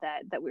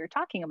that we were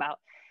talking about.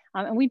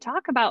 And we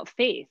talk about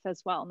faith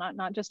as well,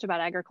 not just about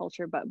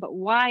agriculture, but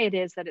why it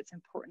is that it's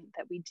important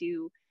that we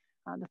do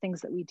the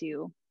things that we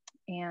do,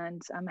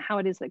 and how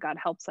it is that God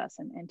helps us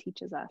and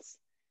teaches us.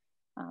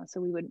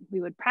 So we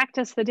would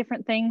practice the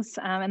different things.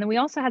 And then we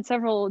also had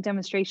several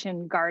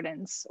demonstration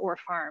gardens or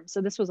farms.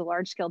 So this was a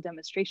large-scale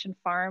demonstration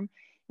farm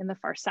in the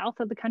far south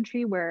of the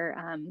country where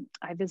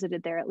I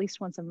visited there at least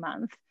once a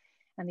month.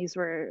 And these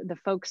were the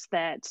folks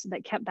that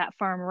kept that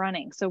farm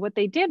running. So what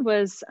they did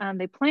was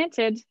they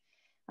planted.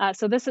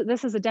 So this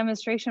is a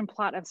demonstration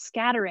plot of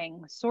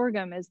scattering.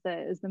 Sorghum is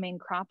the main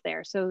crop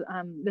there. So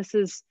this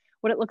is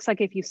what it looks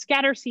like if you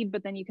scatter seed,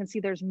 but then you can see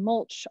there's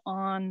mulch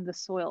on the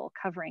soil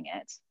covering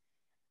it.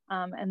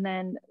 And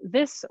then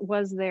this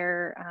was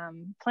their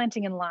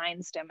planting in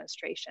lines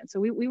demonstration. So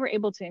we were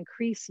able to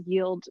increase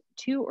yield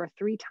 2 or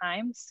 3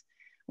 times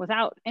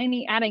without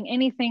adding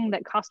anything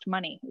that cost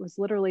money. It was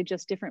literally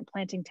just different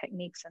planting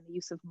techniques and the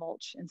use of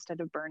mulch instead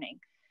of burning.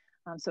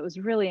 So it was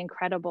really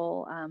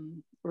incredible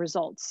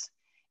results.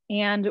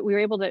 And we were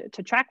able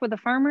to track with the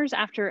farmers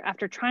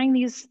after trying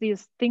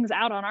these things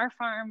out on our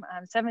farm.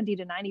 70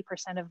 to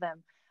 90% of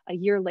them a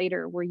year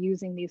later were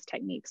using these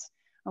techniques,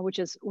 which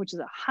is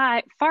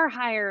a far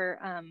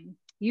higher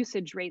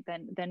usage rate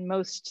than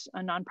most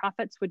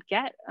nonprofits would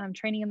get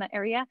training in that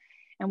area.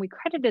 And we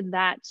credited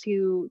that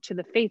to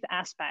the faith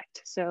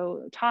aspect.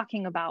 So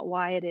talking about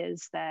why it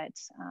is that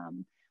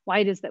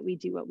we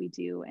do what we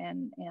do,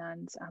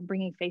 and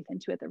bringing faith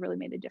into it that really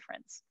made a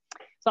difference.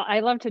 So I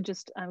love to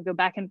just go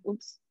back and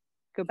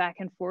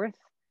forth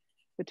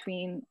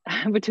between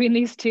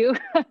these two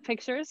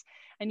pictures,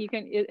 and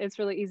it's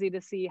really easy to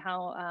see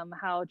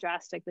how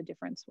drastic the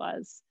difference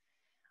was.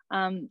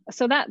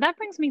 So that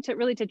brings me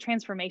to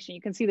transformation.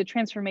 You can see the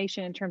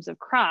transformation in terms of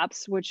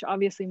crops, which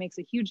obviously makes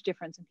a huge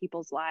difference in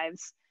people's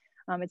lives.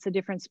 It's a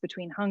difference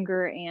between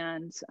hunger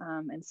and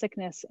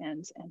sickness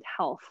and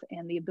health,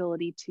 and the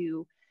ability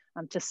to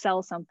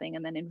sell something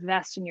and then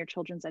invest in your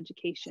children's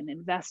education,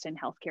 invest in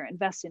healthcare,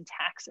 invest in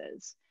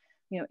taxes.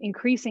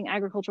 Increasing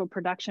agricultural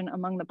production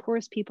among the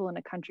poorest people in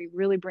a country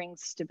really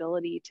brings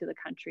stability to the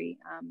country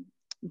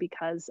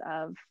because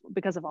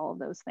of all of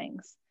those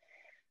things.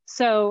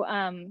 So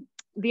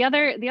the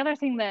other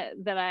thing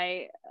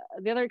the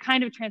other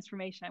kind of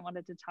transformation I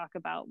wanted to talk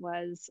about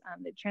was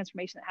the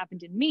transformation that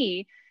happened in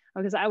me,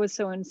 because I was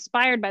so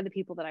inspired by the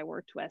people that I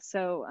worked with.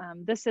 So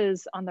this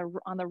is on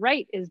the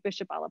right is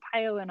Bishop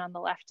Alapayo, and on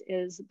the left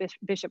is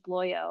Bishop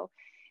Loyo.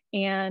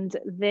 And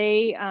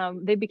they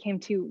became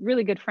 2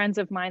 really good friends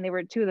of mine. They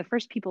were 2 of the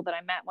first people that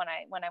I met when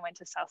I went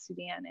to South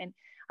Sudan. And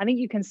I think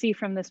you can see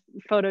from this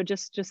photo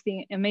just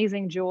the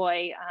amazing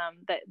joy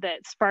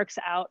that sparks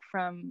out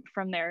from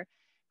their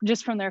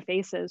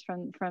faces,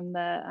 from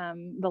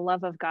the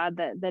love of God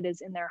that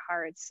is in their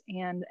hearts,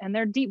 and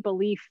their deep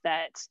belief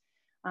that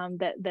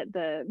that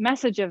the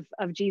message of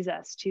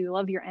Jesus to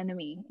love your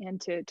enemy and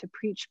to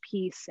preach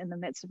peace in the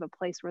midst of a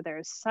place where there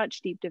is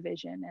such deep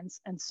division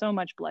and so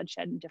much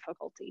bloodshed and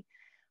difficulty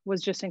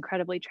was just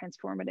incredibly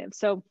transformative.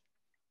 So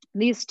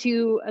these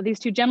two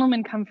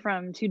gentlemen come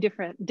from two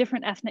different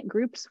ethnic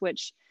groups,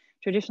 which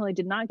traditionally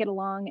did not get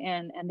along,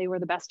 and they were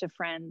the best of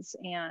friends,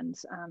 and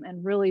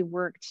really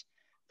worked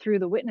through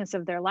the witness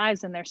of their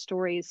lives and their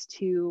stories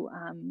to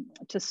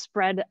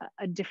spread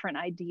a different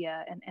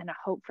idea and a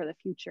hope for the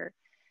future.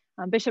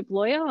 Bishop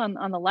Loyo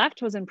on the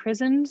left was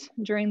imprisoned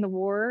during the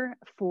war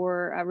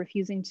for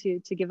refusing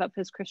to give up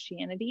his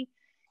Christianity,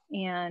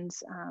 and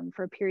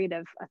for a period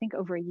of, I think,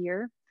 over a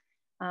year.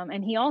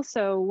 And he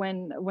also,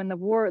 when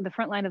the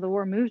front line of the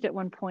war moved at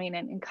one point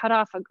and cut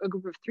off a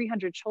group of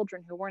 300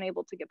 children who weren't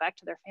able to get back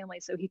to their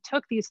families. So he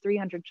took these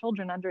 300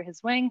 children under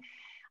his wing,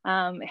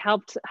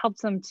 helped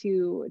them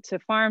to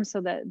farm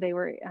so that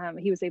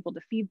he was able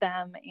to feed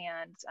them,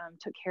 and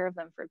took care of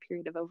them for a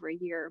period of over a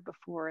year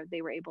before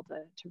they were able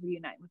to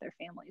reunite with their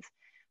families.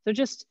 So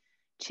just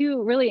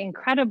two really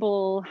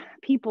incredible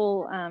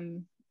people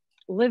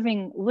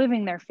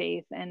living their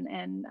faith.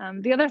 And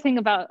the other thing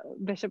about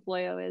Bishop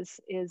Loyo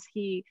is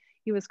he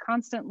was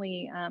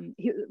constantly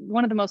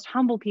one of the most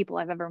humble people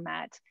I've ever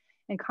met,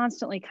 and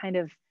constantly kind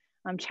of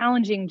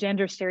challenging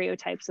gender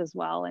stereotypes as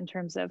well, in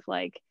terms of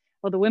like,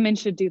 well, the women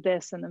should do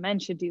this and the men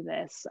should do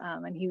this.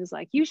 And he was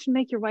like, you should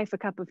make your wife a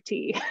cup of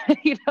tea.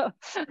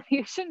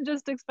 You shouldn't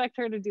just expect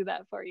her to do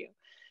that for you.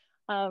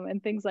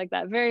 And things like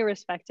that. Very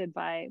respected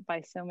by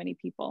so many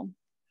people.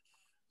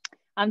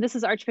 This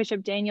is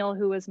Archbishop Daniel,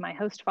 who was my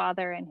host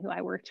father and who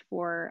I worked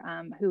for,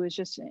 who was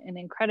just an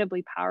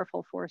incredibly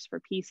powerful force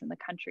for peace in the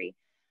country.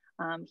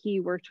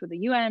 He worked with the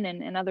UN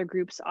and other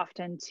groups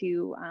often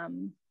to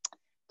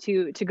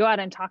go out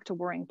and talk to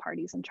warring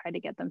parties and try to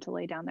get them to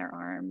lay down their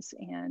arms,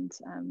 and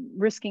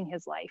risking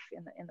his life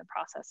in the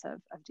process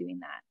of doing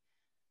that.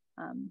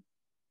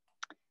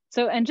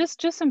 So, and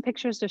just some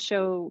pictures to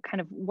show kind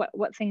of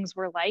what things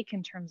were like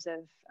in terms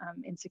of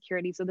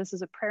insecurity. So this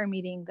is a prayer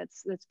meeting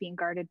that's being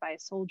guarded by a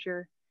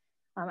soldier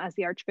as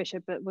the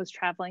Archbishop was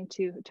traveling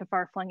to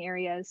far-flung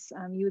areas.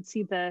 You would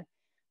see the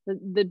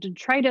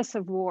detritus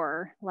of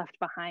war left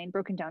behind,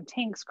 broken down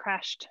tanks,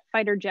 crashed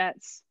fighter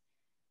jets,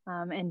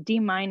 and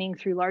demining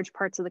through large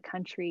parts of the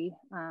country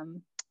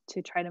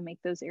to try to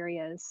make those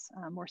areas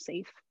more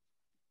safe.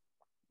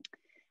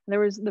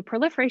 The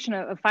proliferation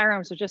of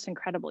firearms was just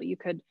incredible. You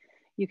could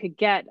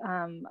get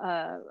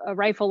a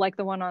rifle like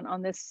the one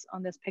on this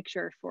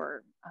picture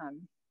for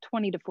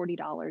 $20 to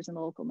 $40 in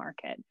the local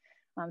market.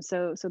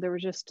 So there were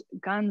just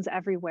guns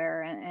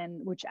everywhere,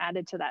 and which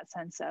added to that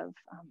sense of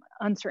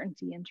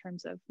uncertainty in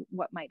terms of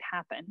what might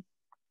happen.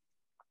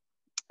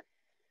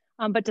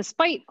 But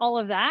despite all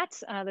of that,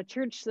 the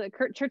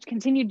church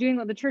continued doing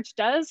what the church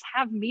does: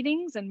 have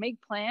meetings and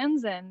make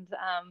plans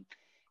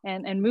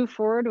and move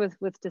forward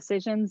with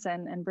decisions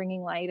and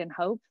bringing light and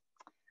hope.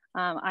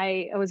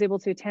 I was able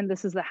to attend,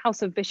 this is the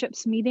House of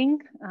Bishops meeting,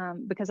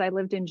 because I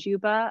lived in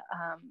Juba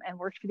and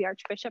worked for the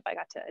Archbishop. I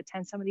got to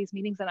attend some of these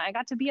meetings, and I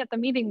got to be at the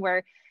meeting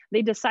where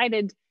they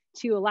decided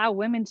to allow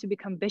women to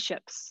become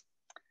bishops,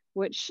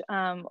 which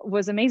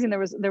was amazing.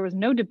 There was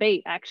no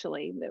debate,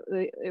 actually.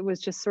 It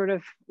was just sort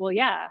of, well,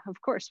 yeah, of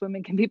course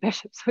women can be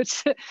bishops,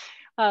 which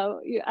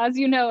as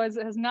you know,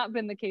 has not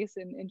been the case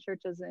in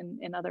churches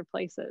in other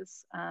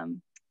places.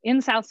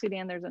 In South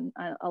Sudan, there's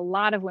a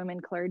lot of women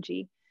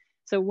clergy.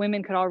 So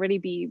women could already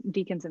be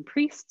deacons and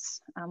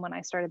priests. When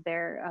I started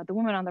there, the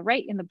woman on the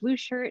right in the blue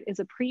shirt is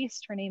a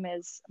priest. Her name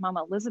is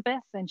Mama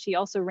Elizabeth, and she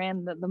also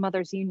ran the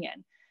Mothers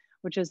Union,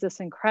 which is this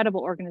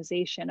incredible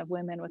organization of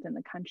women within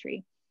the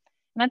country.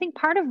 And I think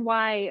part of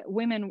why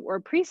women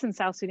were priests in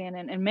South Sudan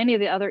and many of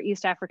the other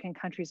East African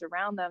countries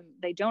around them,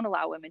 they don't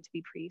allow women to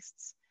be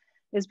priests,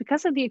 is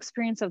because of the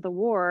experience of the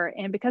war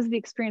and because of the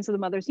experience of the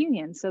Mothers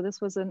Union. So this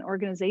was an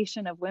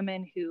organization of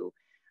women who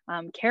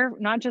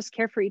not just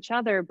care for each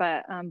other,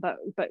 but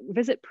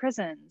visit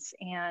prisons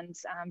and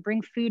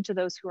bring food to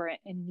those who are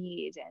in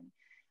need,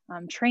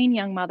 and train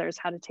young mothers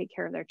how to take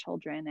care of their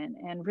children,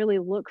 and really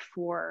look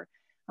for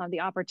the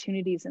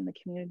opportunities in the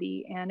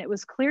community. And it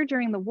was clear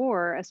during the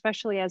war,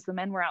 especially as the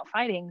men were out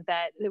fighting,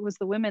 that it was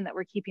the women that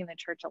were keeping the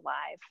church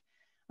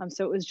alive.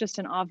 So it was just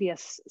an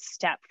obvious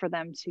step for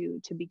them to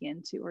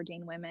begin to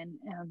ordain women.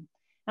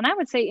 And I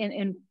would say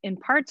in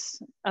parts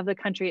of the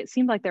country, it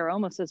seemed like there were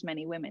almost as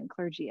many women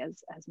clergy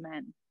as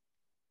men.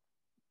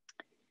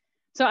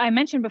 So I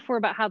mentioned before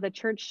about how the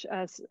church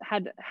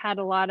had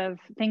a lot of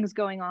things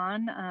going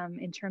on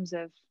in terms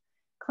of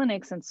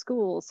clinics and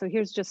schools. So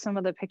here's just some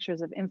of the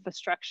pictures of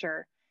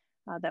infrastructure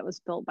that was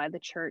built by the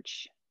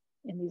church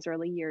in these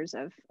early years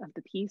of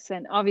the peace.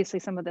 And obviously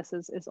some of this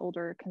is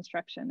older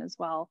construction as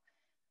well.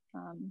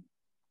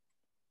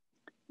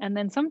 And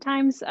then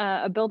sometimes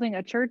a building,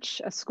 a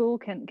church, a school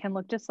can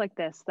look just like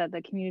this, that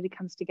the community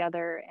comes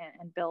together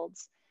and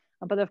builds.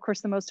 But of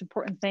course, the most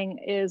important thing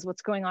is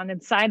what's going on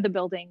inside the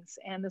buildings.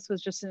 And this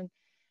was just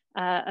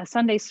a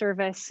Sunday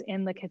service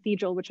in the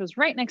cathedral, which was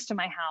right next to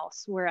my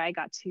house, where I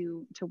got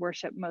to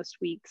worship most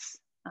weeks.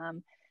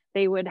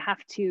 they would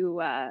have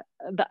to,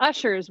 the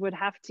ushers would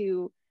have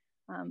to,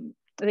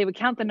 they would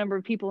count the number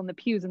of people in the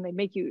pews, and they'd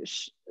make you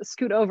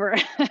scoot over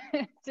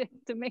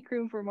to make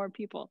room for more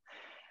people,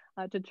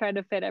 to try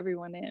to fit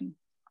everyone in.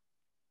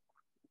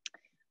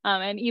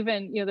 And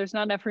even, there's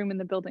not enough room in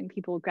the building,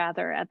 people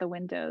gather at the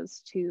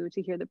windows to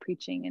hear the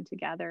preaching and to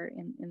gather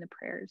in the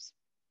prayers.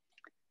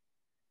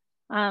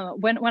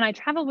 When I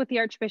traveled with the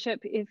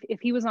Archbishop,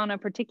 if he was on a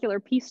particular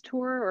peace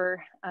tour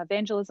or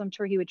evangelism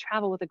tour, he would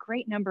travel with a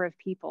great number of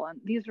people. And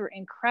these were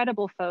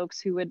incredible folks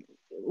who would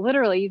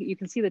literally, you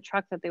can see the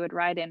truck that they would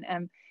ride in.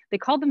 And they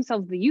called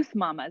themselves the Youth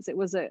Mamas. It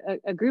was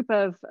a group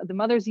of the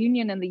Mothers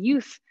Union and the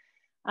youth,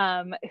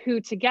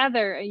 who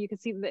together, you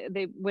could see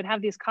they would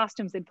have these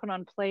costumes. They'd put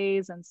on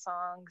plays and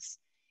songs,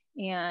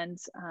 and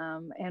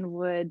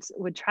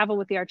would travel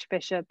with the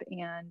Archbishop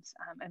and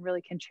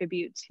really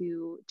contribute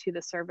to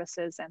the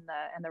services and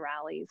the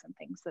rallies and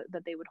things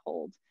that they would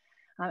hold.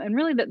 And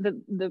really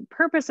the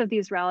purpose of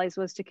these rallies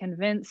was to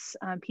convince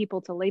people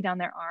to lay down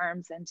their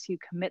arms and to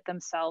commit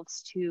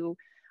themselves to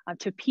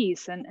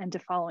peace and to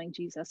following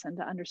Jesus, and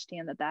to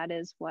understand that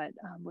is what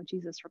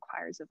Jesus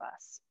requires of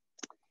us,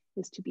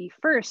 is to be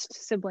first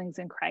siblings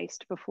in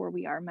Christ before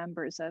we are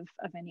members of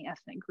any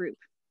ethnic group.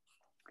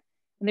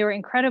 And they were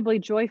incredibly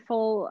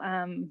joyful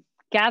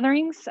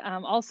gatherings.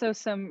 Also,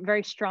 some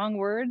very strong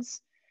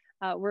words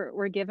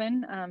were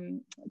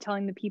given,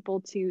 telling the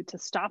people to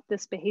stop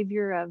this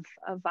behavior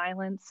of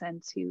violence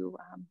and to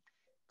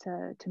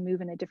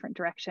move in a different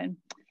direction.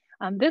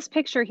 This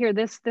picture here,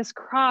 this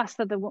cross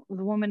that the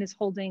woman is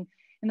holding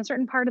in a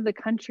certain part of the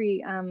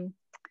country,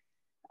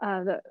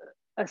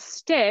 a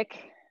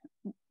stick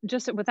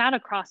just without a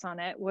cross on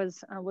it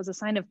was a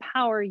sign of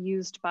power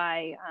used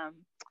by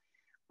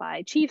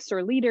chiefs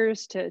or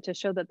leaders to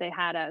show that they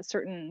had a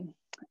certain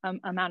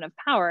amount of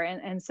power.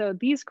 And so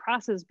these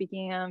crosses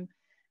became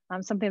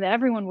something that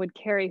everyone would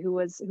carry who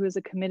was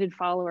a committed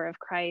follower of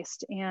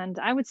Christ. And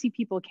I would see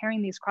people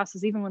carrying these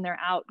crosses even when they're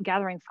out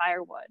gathering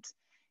firewood.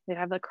 They'd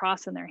have the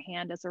cross in their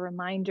hand as a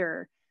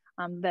reminder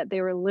that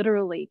they were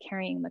literally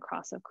carrying the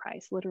cross of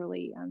Christ,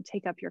 literally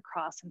take up your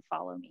cross and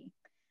follow me.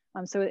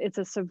 So it's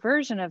a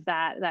subversion of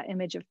that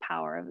image of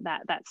power, of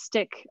that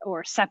stick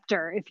or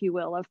scepter, if you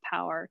will, of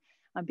power,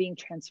 being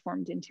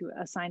transformed into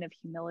a sign of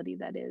humility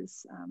that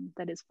is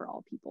for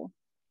all people.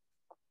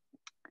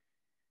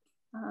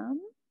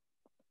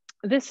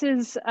 This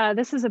is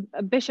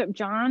a Bishop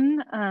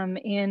John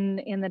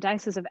in the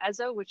Diocese of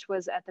Ezo, which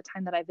was at the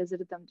time that I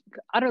visited them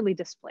utterly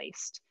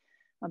displaced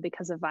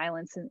because of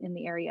violence in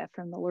the area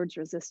from the Lord's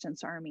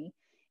Resistance Army.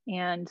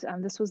 And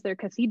this was their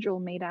cathedral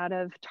made out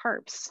of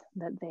tarps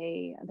that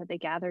they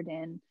gathered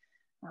in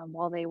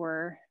while they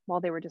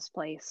were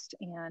displaced.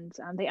 And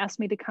they asked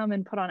me to come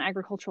and put on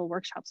agricultural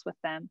workshops with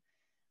them.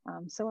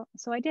 So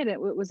I did. It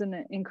was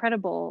an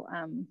incredible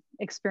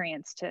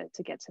experience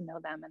to get to know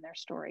them and their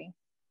story.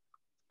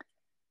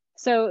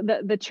 So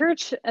the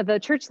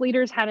church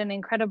leaders had an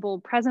incredible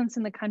presence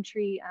in the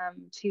country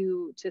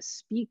to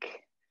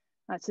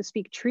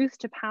speak truth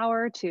to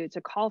power,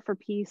 to call for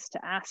peace,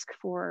 to ask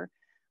for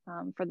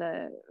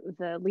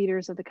the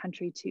leaders of the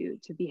country to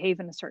behave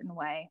in a certain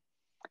way.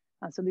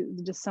 So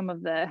just some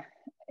of the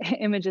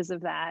images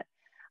of that.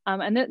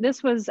 And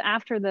this was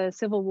after the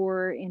civil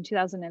war in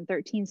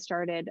 2013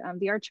 started.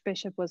 The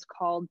Archbishop was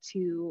called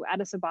to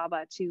Addis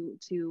Ababa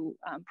to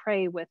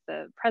pray with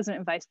the president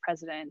and vice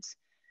president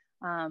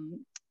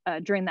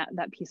during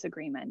that peace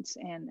agreement,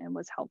 and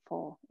was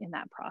helpful in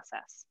that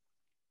process.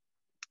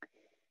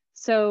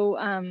 So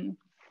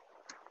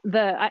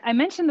I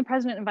mentioned the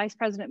president and vice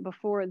president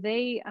before.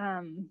 They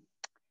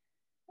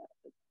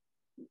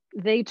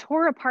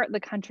tore apart the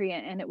country,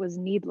 and it was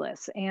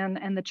needless.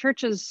 And the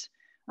churches,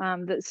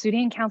 the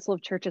Sudan Council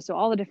of Churches, so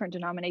all the different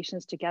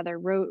denominations together,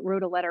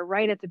 wrote a letter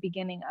right at the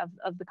beginning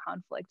of the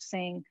conflict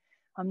saying,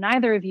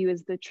 neither of you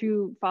is the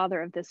true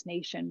father of this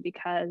nation,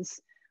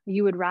 because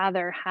you would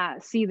rather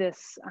see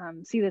this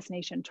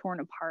nation torn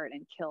apart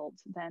and killed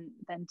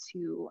than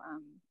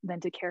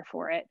to care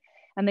for it.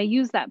 And they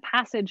use that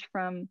passage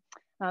from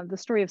the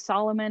story of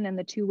Solomon and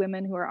the two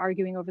women who are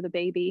arguing over the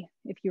baby.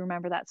 If you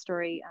remember that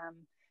story,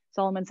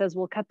 Solomon says,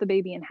 we'll cut the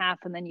baby in half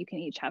and then you can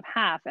each have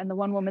half. And the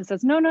one woman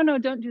says, no,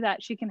 don't do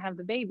that. She can have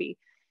the baby.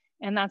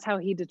 And that's how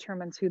he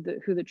determines who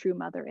the true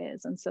mother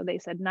is. And so they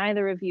said,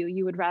 neither of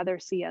you would rather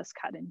see us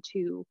cut in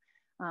two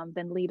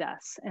than lead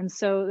us. And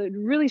so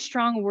really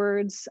strong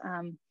words.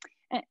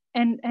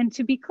 And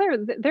to be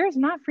clear, there is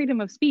not freedom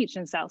of speech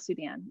in South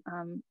Sudan.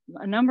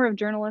 A number of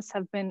journalists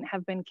have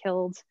been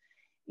killed,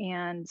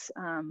 and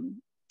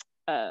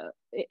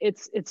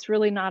it's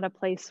really not a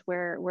place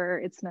where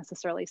it's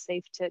necessarily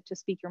safe to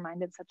speak your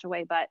mind in such a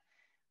way. But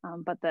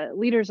the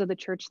leaders of the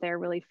church there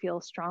really feel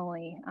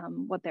strongly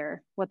what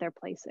their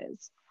place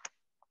is.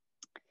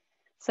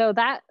 So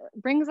that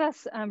brings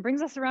us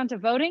around to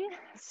voting.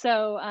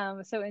 So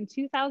in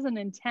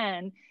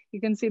 2010, you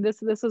can see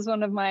this was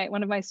one of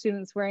my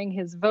students wearing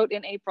his vote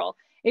in April.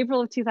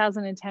 April of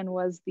 2010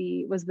 was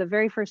the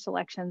very first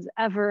elections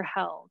ever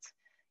held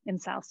in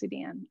South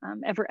Sudan,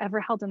 ever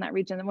held in that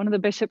region. And one of the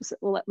bishops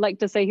liked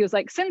to say, he was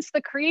like, since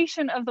the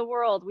creation of the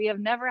world, we have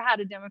never had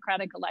a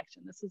democratic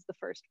election. This is the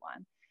first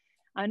one.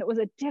 And it was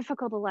a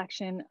difficult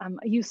election.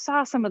 You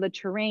saw some of the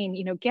terrain,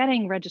 you know,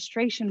 getting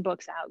registration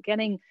books out,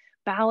 getting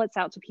ballots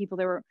out to people.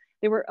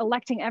 They were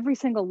electing every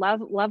single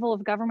level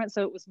of government.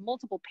 So it was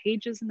multiple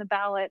pages in the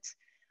ballot.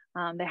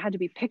 They had to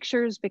be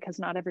pictures because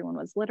not everyone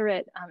was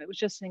literate. It was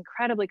just an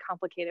incredibly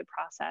complicated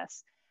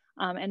process.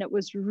 And it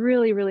was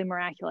really, really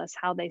miraculous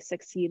how they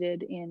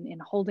succeeded in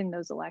holding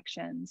those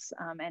elections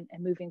and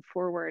moving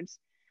forwards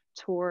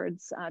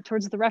towards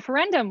the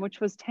referendum, which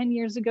was 10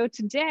 years ago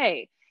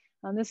today.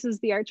 This is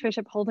the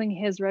Archbishop holding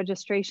his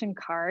registration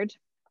card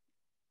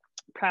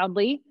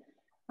proudly.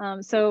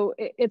 So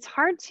it's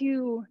hard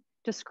to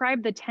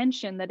describe the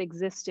tension that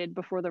existed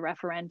before the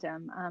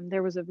referendum.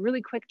 There was a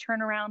really quick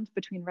turnaround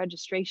between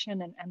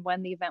registration and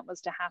when the event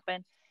was to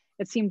happen.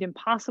 It seemed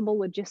impossible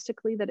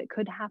logistically that it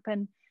could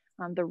happen.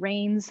 The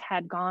rains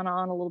had gone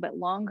on a little bit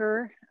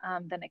longer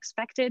than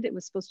expected. It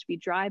was supposed to be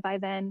dry by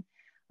then.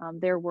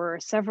 There were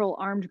several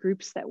armed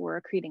groups that were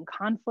creating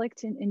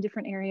conflict in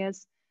different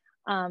areas.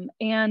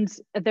 And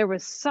there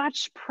was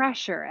such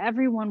pressure.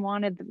 Everyone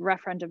wanted the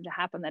referendum to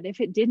happen that if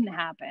it didn't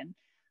happen,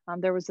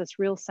 there was this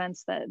real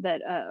sense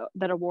that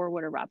a war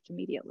would erupt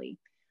immediately.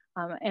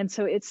 And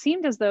so it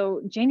seemed as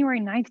though January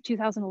 9th,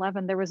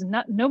 2011, there was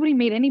nobody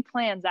made any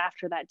plans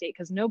after that date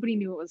because nobody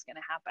knew what was going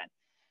to happen.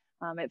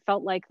 It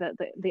felt like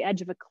the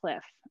edge of a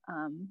cliff.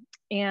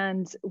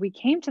 And we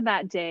came to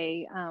that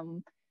day.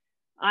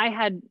 I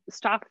had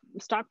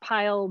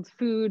stockpiled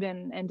food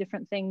and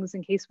different things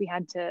in case we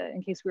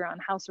were on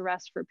house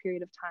arrest for a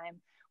period of time,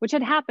 which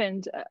had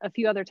happened a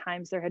few other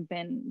times. There had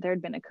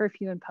been a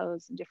curfew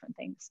imposed and different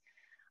things.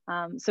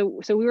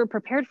 So we were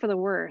prepared for the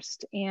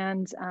worst,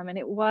 and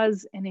it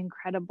was an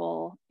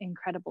incredible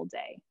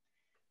day.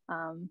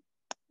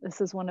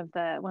 This is one of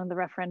the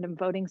referendum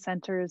voting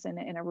centers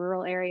in a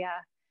rural area.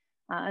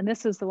 And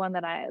this is the one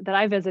that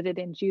I visited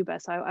in Juba.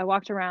 So I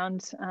walked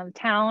around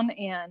town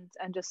and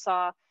just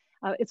saw,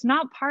 it's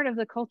not part of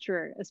the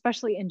culture,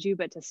 especially in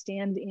Juba, to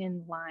stand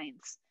in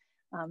lines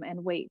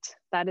and wait.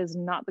 That is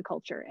not the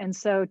culture. And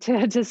so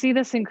to see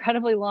this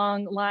incredibly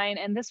long line,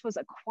 and this was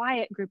a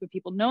quiet group of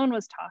people, no one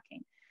was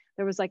talking.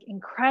 There was like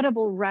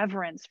incredible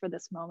reverence for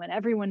this moment.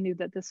 Everyone knew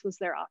that this was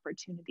their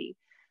opportunity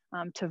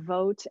to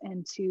vote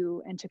and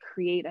to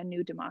create a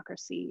new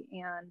democracy.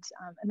 And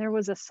there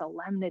was a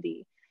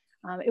solemnity.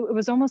 It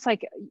was almost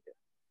like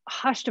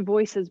hushed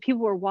voices.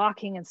 People were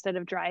walking instead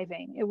of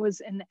driving.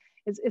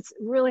 It's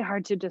really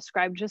hard to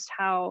describe just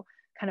how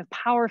kind of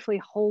powerfully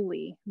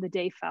holy the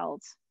day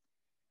felt.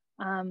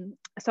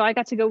 So I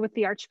got to go with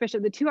the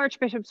Archbishop. The two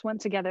Archbishops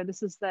went together.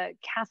 This is the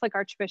Catholic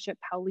Archbishop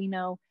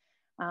Paulino,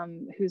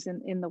 who's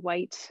in the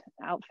white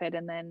outfit,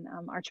 and then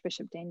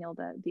Archbishop Daniel,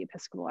 the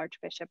Episcopal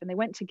Archbishop. And they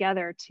went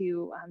together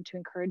to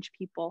encourage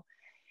people.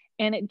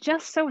 And it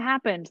just so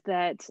happened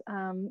that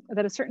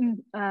a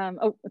certain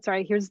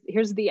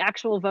here's the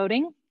actual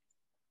voting,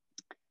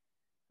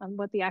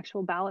 what the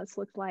actual ballots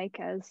looked like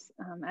as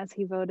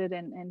he voted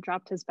and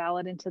dropped his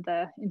ballot into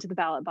the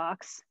ballot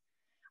box.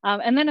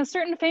 And then a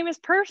certain famous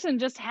person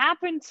just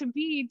happened to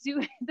be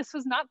doing, this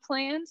was not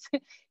planned.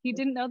 He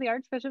didn't know the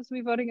archbishops would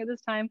be voting at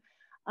this time.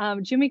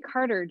 Jimmy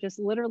Carter just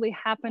literally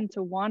happened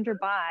to wander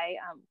by.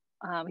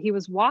 He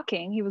was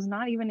walking, he was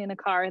not even in a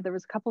car. There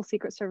was a couple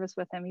Secret Service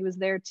with him. He was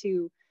there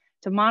to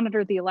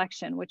monitor the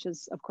election, which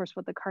is of course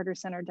what the Carter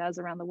Center does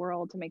around the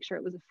world to make sure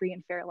it was a free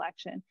and fair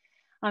election.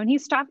 He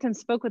stopped and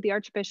spoke with the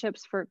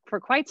archbishops for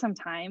quite some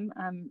time,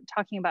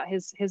 talking about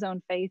his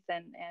own faith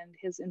and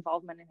his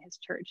involvement in his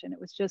church. And it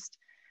was just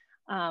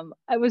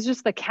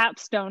the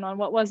capstone on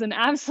what was an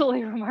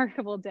absolutely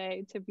remarkable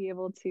day to be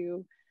able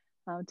to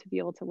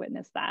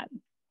witness that.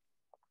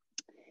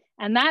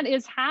 And that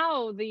is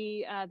how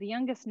the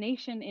youngest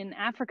nation in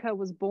Africa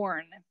was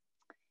born.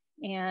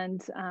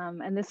 And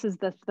this is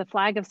the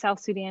flag of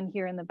South Sudan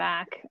here in the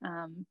back,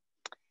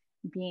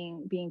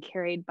 being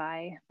carried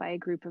by a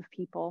group of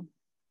people.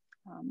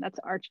 That's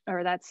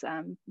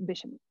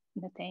Bishop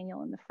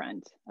Nathaniel in the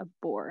front of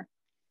Bor.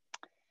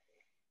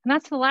 And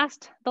that's the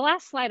last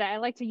slide. I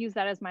like to use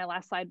that as my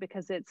last slide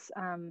because this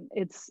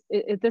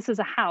is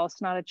a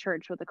house, not a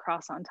church, with a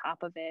cross on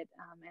top of it,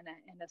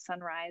 and a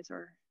sunrise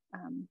or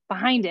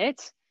behind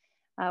it,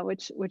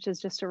 which is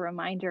just a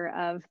reminder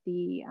of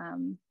the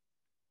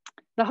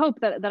hope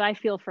that I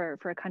feel for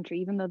a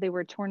country, even though they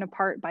were torn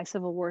apart by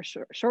civil war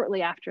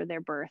shortly after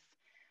their birth.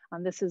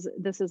 This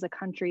is a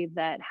country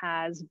that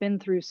has been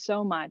through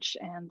so much,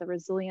 and the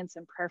resilience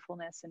and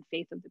prayerfulness and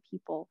faith of the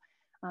people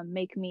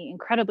make me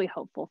incredibly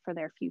hopeful for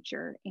their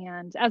future.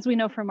 And as we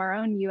know from our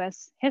own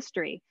U.S.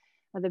 history,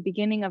 the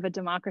beginning of a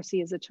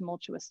democracy is a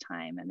tumultuous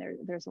time, and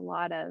there's a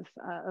lot of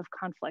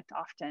conflict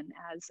often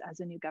as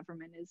a new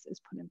government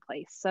is put in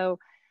place. So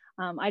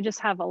I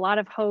just have a lot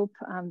of hope.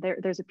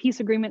 There's a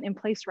peace agreement in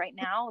place right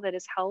now that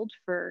is held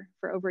for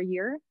over a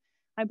year,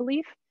 I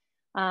believe.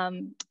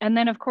 And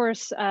then, of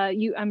course,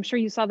 I'm sure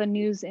you saw the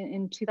news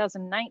in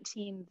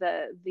 2019.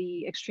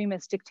 The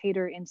extremist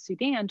dictator in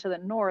Sudan to the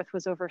north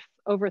was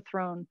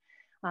overthrown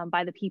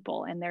by the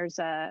people, and there's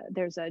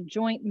a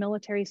joint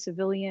military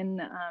civilian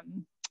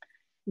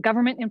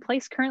government in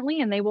place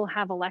currently, and they will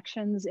have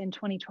elections in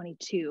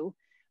 2022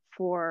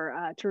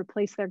 to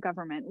replace their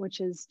government, which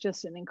is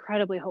just an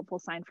incredibly hopeful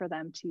sign for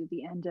them to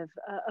the end of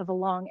a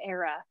long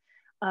era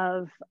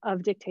of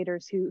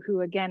dictators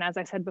who, again, as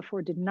I said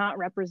before, did not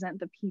represent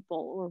the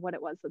people or what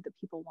it was that the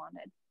people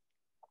wanted.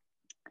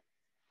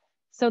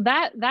 So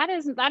that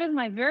is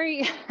my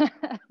very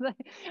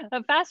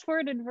a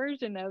fast-forwarded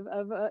version of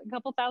a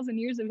couple thousand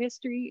years of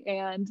history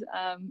and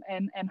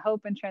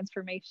hope and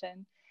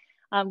transformation.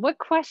 What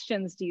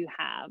questions do you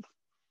have?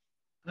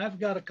 I've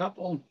got a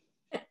couple.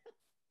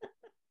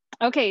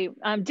 Okay,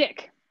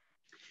 Dick.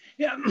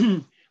 Yeah,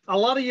 a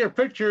lot of your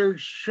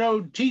pictures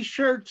showed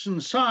T-shirts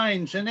and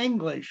signs in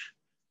English.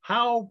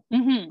 How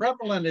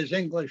prevalent is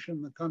English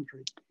in the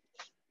country?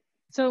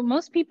 So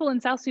most people in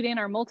South Sudan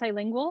are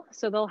multilingual.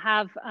 So they'll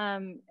have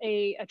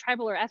a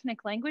tribal or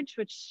ethnic language,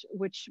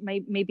 which may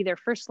be their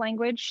first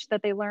language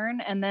that they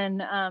learn. And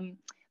then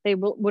they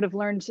would have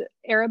learned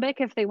Arabic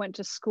if they went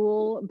to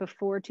school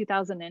before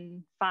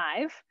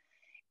 2005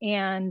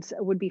 and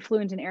would be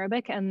fluent in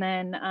Arabic. And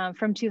then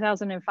from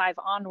 2005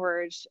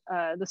 onwards,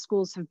 the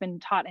schools have been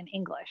taught in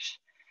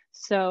English.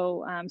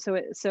 So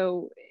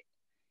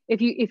if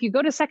you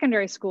go to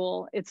secondary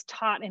school, it's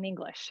taught in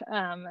English.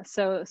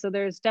 So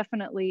there's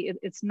definitely,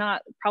 it's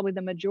not probably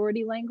the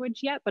majority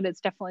language yet, but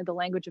it's definitely the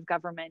language of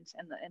government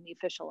and the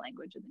official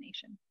language of the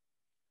nation.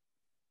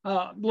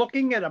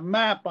 Looking at a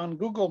map on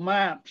Google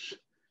Maps,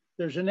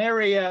 there's an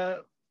area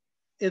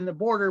in the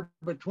border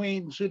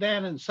between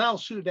Sudan and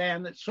South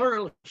Sudan that's sort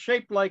of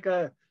shaped like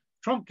a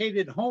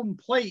truncated home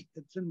plate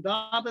that's in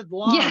dotted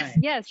lines.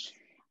 Yes,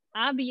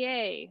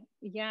 Abyei,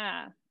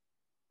 yeah.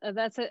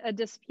 That's a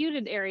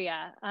disputed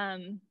area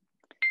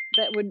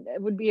that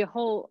would be a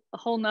whole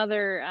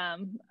nother a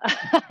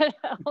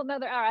whole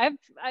nother hour.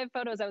 I have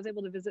photos. I was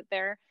able to visit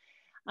there,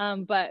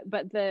 but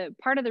the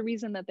part of the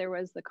reason that there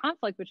was the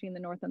conflict between the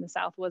North and the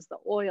South was the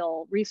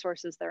oil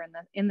resources there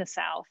in the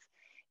South,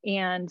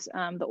 and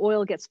the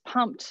oil gets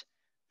pumped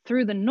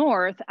through the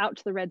North out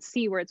to the Red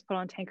Sea, where it's put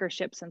on tanker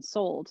ships and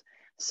sold.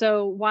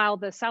 So while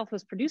the South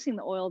was producing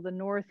the oil, the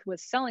North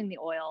was selling the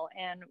oil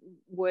and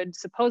would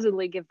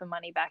supposedly give the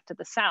money back to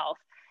the South.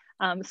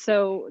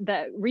 So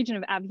the region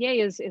of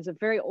Abyei is a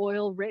very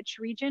oil-rich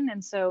region.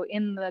 And so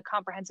in the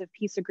Comprehensive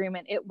Peace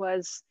Agreement, it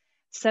was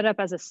set up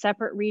as a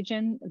separate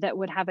region that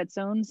would have its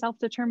own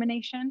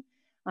self-determination.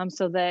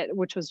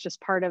 Which was just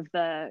part of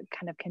the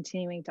kind of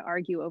continuing to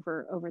argue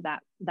over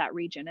that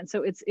region. And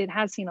so it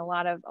has seen a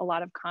lot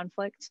of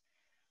conflict.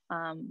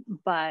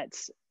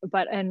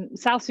 But in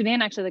South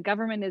Sudan, actually, the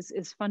government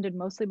is funded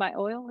mostly by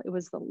oil. It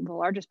was the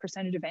largest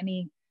percentage of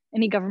any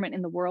government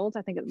in the world.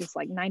 I think it was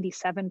like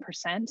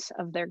 97%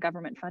 of their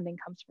government funding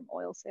comes from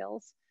oil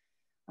sales.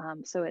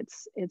 So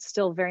it's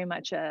still very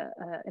much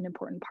an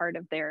important part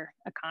of their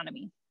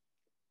economy.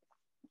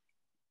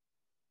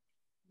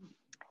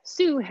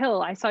 Sue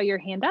Hill, I saw your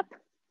hand up.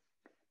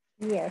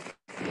 Yes,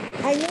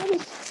 I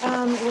noticed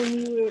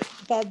when you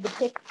had the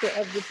picture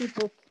of the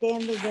people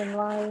standing in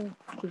line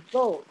to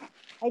vote,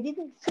 I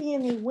didn't see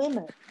any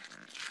women.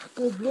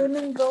 Did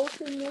women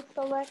vote in this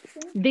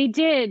election? They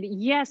did.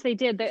 Yes, they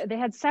did. They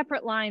had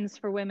separate lines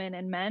for women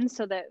and men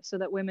so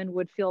that women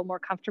would feel more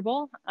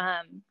comfortable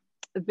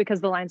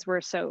because the lines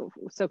were so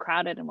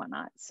crowded and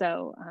whatnot.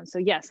 So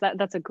yes,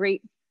 that's a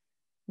great,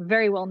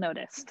 very well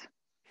noticed.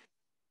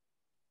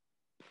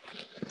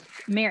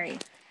 Mary.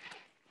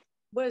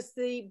 Was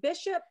the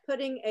bishop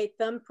putting a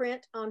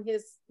thumbprint on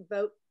his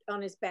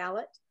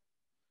ballot?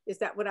 Is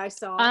that what I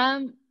saw?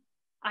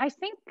 I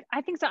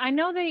think so. I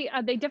know they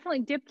definitely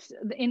dipped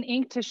in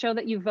ink to show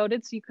that you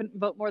voted, so you couldn't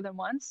vote more than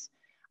once.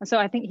 So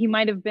I think he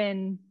might have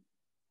been.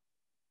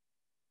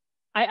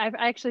 I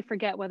actually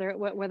forget whether it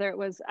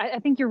was. I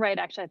think you're right.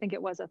 Actually, I think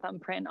it was a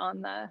thumbprint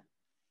on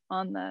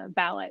the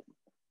ballot.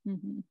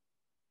 Mm-hmm.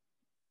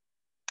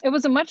 It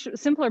was a much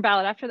simpler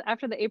ballot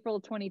after the April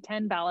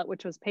 2010 ballot,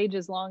 which was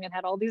pages long and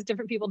had all these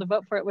different people to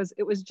vote for. It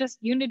was just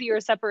unity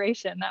or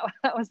separation.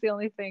 That was the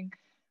only thing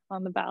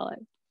on the ballot.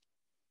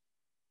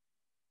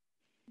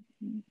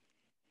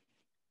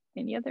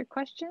 Any other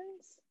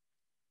questions?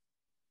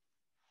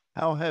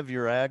 How have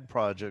your ag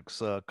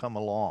projects come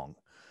along,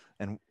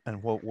 and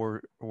what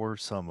were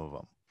some of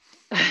them?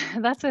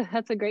 That's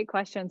a great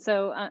question.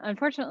 So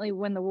unfortunately,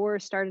 when the war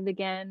started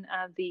again,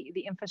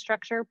 the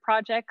infrastructure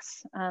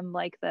projects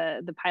like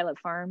the pilot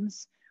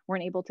farms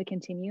weren't able to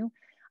continue.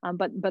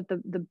 But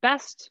the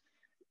best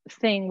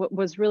thing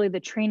was really the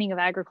training of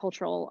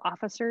agricultural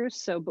officers.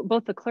 So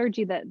both the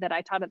clergy that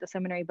I taught at the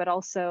seminary, but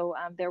also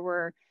there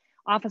were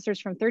officers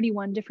from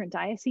 31 different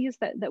dioceses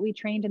that we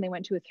trained, and they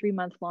went to a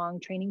 3-month-long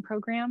training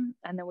program,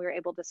 and then we were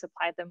able to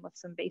supply them with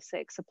some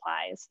basic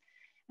supplies.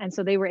 And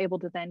so they were able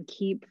to then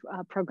keep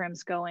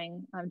programs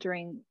going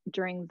during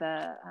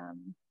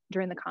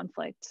the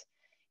conflict.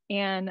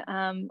 And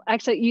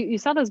actually, you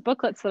saw those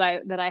booklets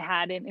that I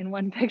had in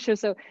one picture.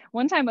 So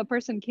one time a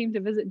person came to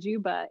visit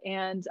Juba,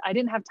 and I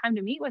didn't have time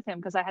to meet with him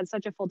because I had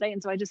such a full day.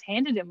 And so I just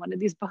handed him one of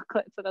these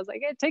booklets, and I was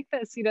like, hey, take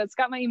this. You know, it's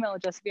got my email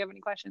address if you have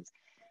any questions.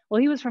 Well,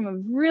 he was from a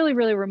really,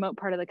 really remote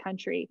part of the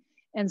country.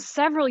 And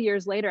several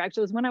years later,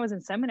 actually, it was when I was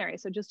in seminary.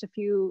 So just a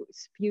few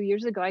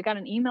years ago, I got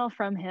an email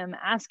from him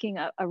asking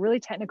a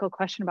really technical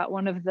question about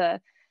one of the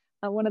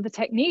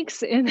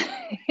techniques in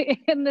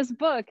this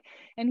book,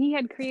 and he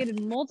had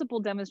created multiple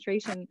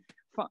demonstration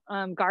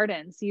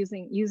gardens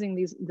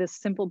using this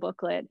simple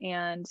booklet,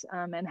 and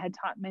had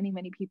taught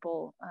many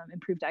people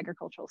improved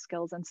agricultural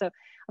skills. And so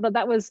I thought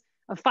that was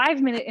a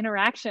 5-minute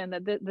interaction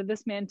that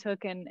this man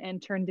took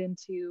and turned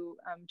into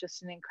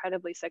just an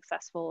incredibly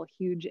successful,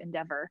 huge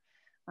endeavor,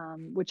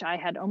 which I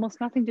had almost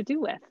nothing to do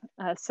with.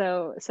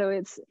 So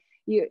it's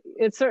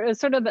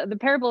sort of the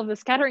parable of the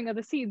scattering of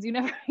the seeds. You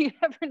never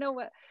know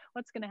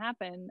what's going to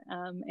happen.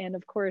 And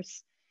of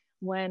course,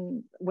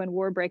 when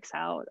war breaks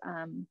out,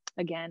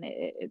 again,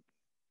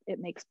 it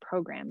makes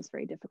programs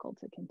very difficult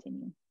to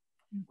continue.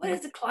 What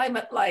is the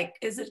climate like?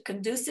 Is it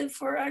conducive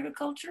for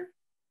agriculture?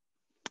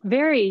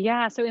 Very,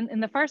 yeah. So in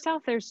the far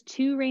south, there's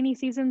 2 rainy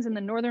seasons. In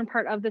the northern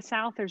part of the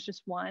south, there's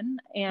just 1.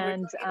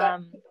 And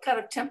what kind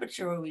of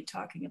temperature are we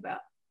talking about?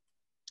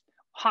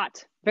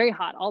 Hot, very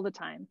hot all the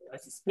time.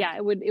 Yeah,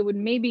 it would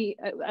maybe,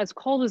 as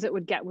cold as it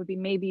would get, would be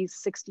maybe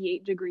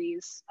 68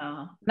 degrees.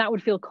 That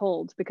would feel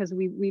cold because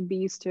we'd be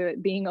used to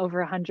it being over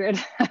 100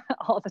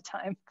 all the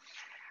time.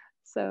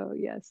 So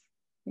yes,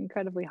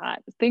 incredibly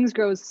hot. Things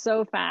grow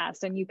so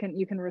fast, and you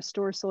can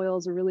restore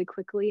soils really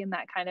quickly in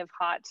that kind of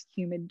hot,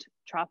 humid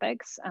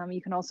tropics.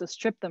 You can also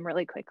strip them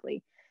really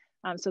quickly.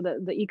 So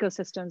the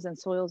ecosystems and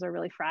soils are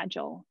really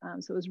fragile.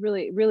 So it was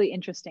really, really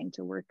interesting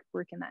to work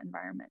in that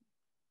environment.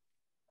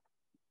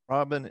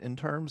 Robin, in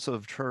terms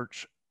of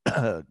church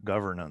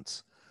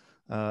governance,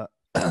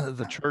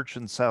 the church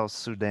in South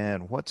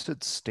Sudan, what's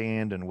its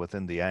stand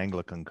within the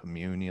Anglican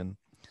Communion?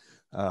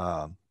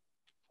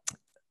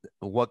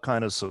 What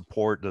kind of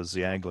support does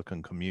the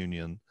Anglican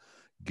Communion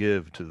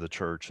give to the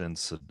church in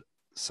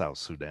South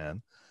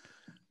Sudan?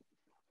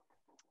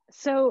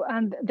 So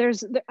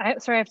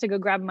sorry, I have to go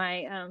grab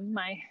my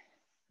my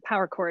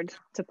power cord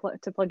to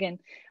plug in,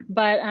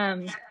 but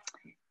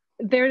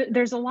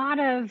there's a lot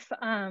of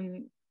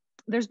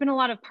there's been a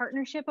lot of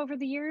partnership over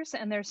the years,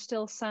 and there's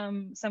still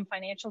some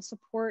financial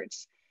support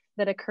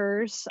that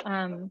occurs,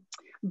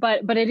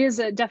 but it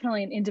is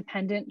definitely an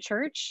independent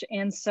church.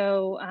 And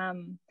so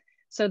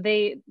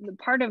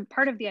part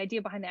of the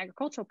idea behind the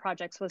agricultural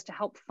projects was to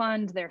help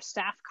fund their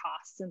staff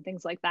costs and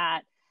things like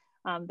that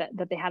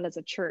that they had as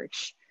a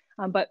church.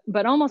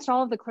 But almost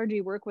all of the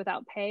clergy work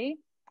without pay,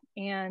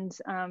 and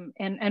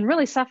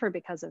really suffer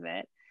because of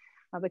it,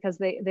 because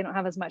they don't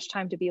have as much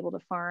time to be able to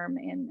farm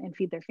and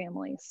feed their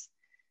families.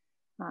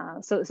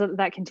 So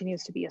that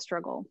continues to be a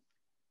struggle.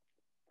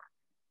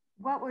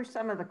 What were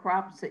some of the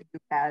crops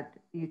that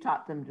you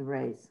taught them to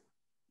raise?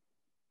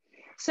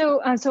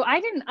 So I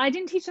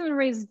didn't teach them to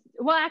raise.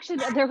 Well, actually,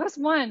 there's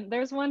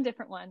one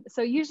different one.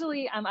 So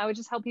usually I would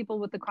just help people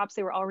with the crops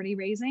they were already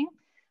raising.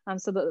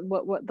 So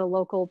what the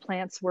local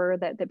plants were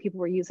that people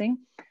were using.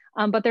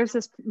 But there's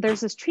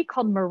this tree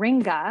called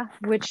moringa,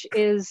 which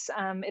is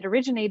it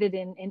originated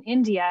in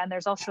India, and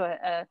there's also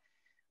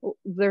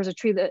there's a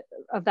tree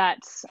of that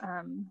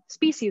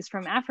species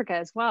from Africa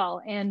as well.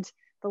 And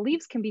the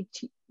leaves can be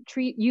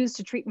used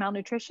to treat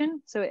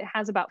malnutrition. So it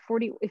has about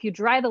 40, if you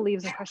dry the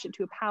leaves and crush it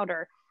to a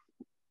powder,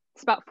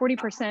 it's about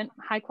 40%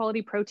 high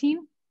quality protein.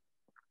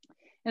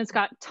 And it's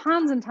got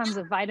tons and tons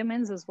of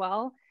vitamins as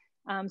well.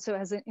 So it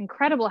has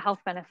incredible health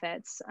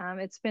benefits.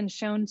 It's been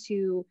shown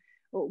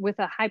with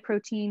a high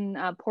protein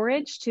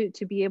porridge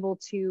to be able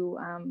to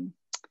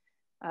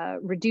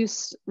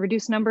reduce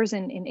numbers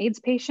in AIDS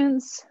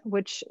patients,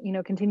 which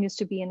continues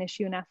to be an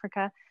issue in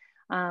Africa.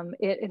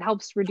 It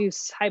helps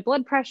reduce high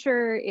blood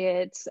pressure.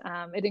 It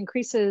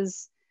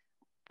increases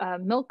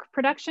milk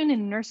production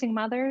in nursing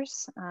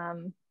mothers.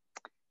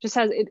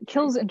 It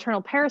kills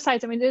internal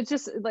parasites. I mean, it's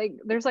just like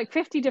there's like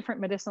 50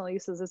 different medicinal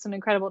uses. It's an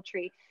incredible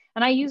tree.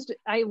 And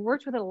I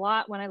worked with it a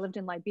lot when I lived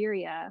in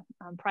Liberia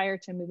prior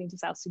to moving to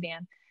South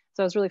Sudan.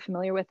 So I was really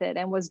familiar with it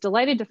and was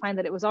delighted to find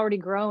that it was already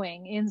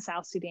growing in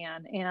South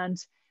Sudan. And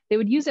they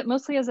would use it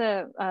mostly as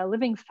a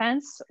living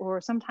fence,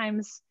 or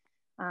sometimes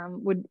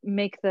would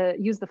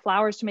use the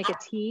flowers to make a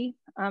tea.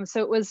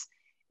 So it was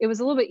a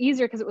little bit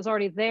easier because it was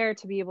already there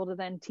to be able to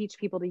then teach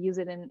people to use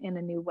it in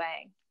a new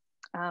way.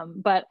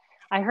 But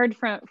I heard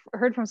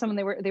from someone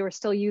they were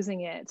still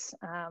using it,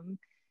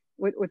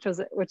 which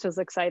was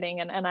exciting.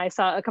 And I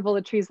saw a couple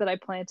of trees that I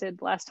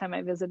planted last time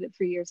I visited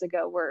 3 years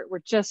ago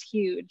were just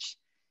huge,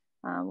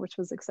 which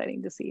was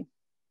exciting to see.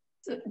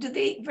 So do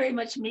they eat very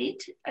much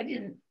meat? I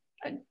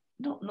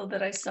don't know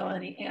that I saw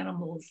any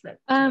animals that.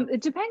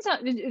 It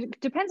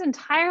depends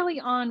entirely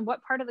on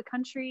what part of the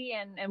country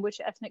and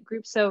which ethnic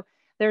group. So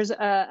there's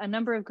a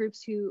number of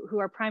groups who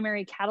are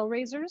primary cattle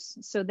raisers.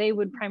 So they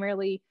would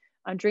primarily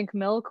drink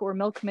milk or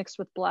milk mixed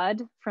with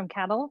blood from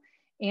cattle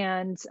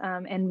and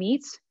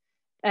meat.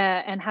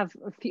 and have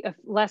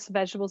less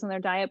vegetables in their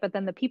diet. But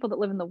then the people that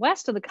live in the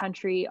west of the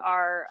country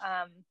are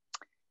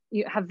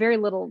you have very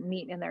little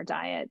meat in their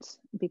diet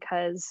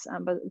because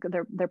but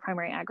they're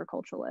primary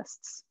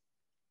agriculturalists.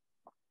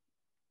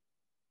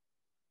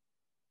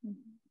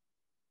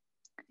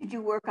 Did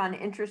you work on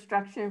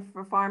infrastructure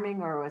for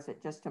farming, or was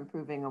it just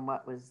improving on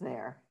what was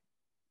there?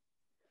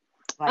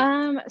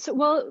 Like,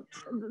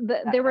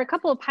 there were a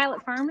couple of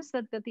pilot farms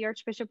that the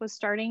Archbishop was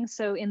starting.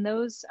 So in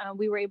those,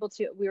 we were able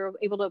to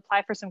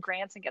apply for some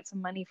grants and get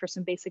some money for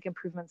some basic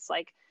improvements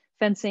like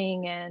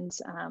fencing and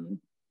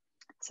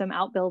some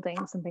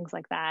outbuildings and things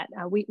like that.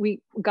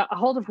 We got a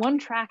hold of one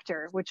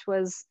tractor, which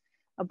was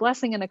a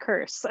blessing and a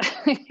curse.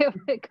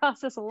 It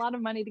cost us a lot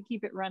of money to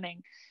keep it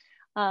running.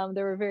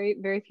 There were very,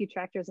 very few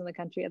tractors in the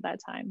country at that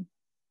time.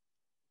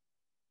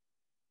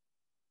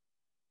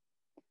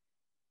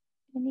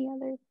 Any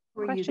other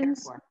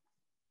questions?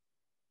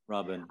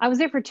 Robin. I was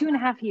there for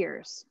 2.5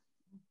 years.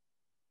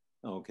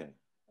 Okay.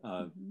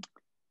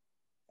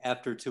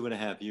 After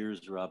 2.5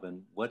 years,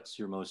 Robin, what's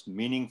your most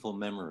meaningful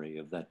memory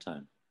of that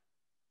time?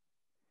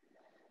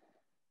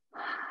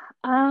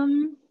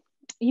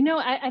 You know,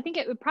 I think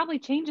it probably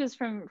changes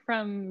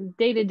from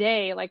day to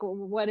day, like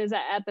what is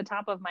at the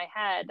top of my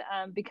head,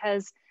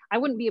 because I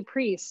wouldn't be a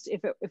priest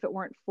if it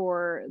weren't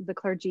for the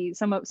clergy,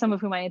 some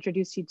of whom I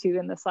introduced you to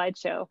in the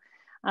slideshow.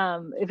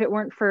 If it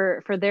weren't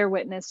for their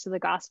witness to the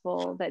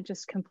gospel, that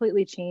just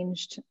completely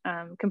changed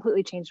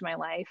my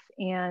life.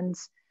 And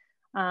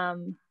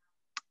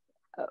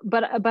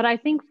but I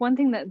think one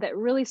thing that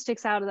really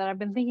sticks out that I've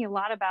been thinking a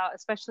lot about,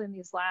 especially in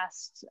these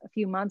last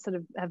few months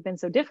that have been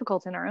so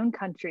difficult in our own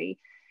country,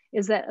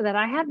 is that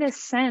I had this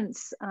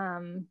sense.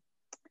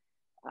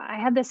 I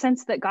had this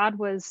sense that God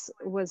was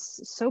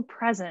so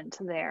present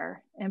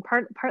there, and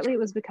partly it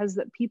was because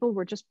that people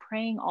were just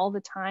praying all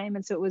the time,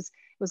 and so it was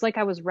like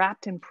I was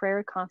wrapped in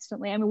prayer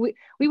constantly. I mean,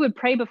 we would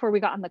pray before we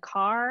got in the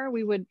car.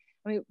 We would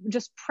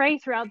just pray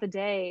throughout the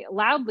day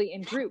loudly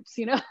in groups,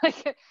 you know,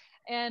 like,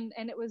 and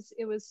it was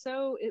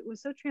so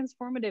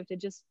transformative to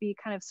just be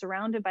kind of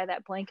surrounded by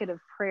that blanket of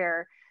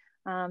prayer,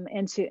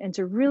 and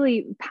to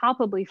really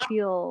palpably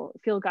feel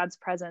God's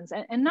presence,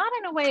 and not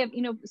in a way of,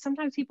 you know,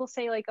 sometimes people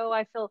say like, oh,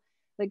 I feel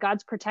that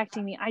God's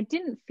protecting me. I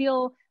didn't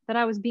feel that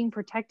I was being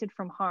protected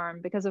from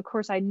harm, because of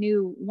course I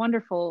knew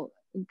wonderful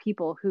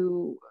people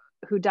who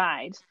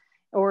died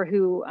or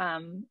who,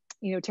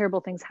 you know,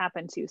 terrible things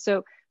happened to.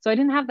 So I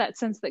didn't have that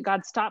sense that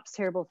God stops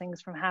terrible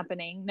things from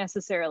happening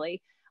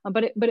necessarily.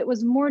 But it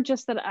was more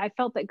just that I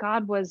felt that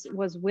God was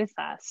with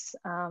us,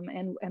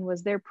 and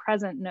was there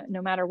present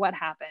no matter what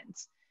happened.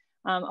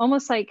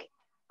 Almost like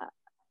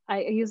I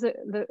use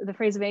the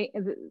phrase of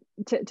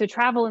to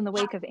travel in the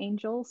wake of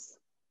angels.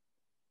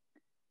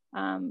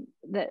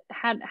 That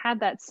had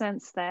that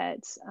sense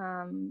that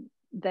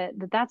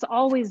that's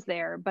always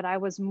there, but I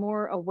was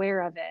more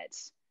aware of it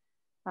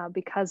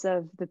because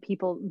of the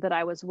people that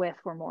I was with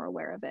were more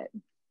aware of it,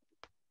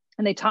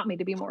 and they taught me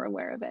to be more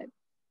aware of it.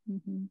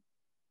 Mm-hmm.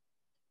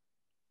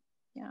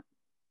 Yeah.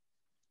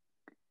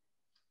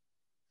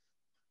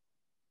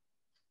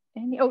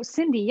 And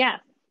Cindy, yeah.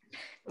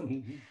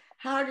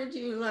 How did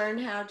you learn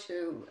how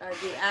to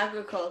do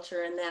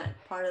agriculture in that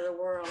part of the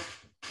world?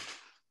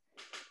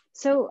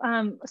 So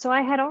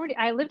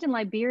I lived in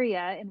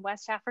Liberia in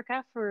West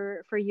Africa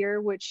for a year,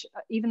 which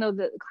even though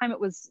the climate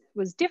was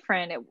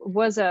different, it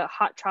was a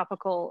hot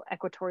tropical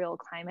equatorial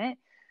climate.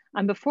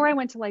 Before I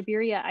went to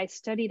Liberia, I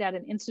studied at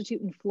an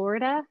institute in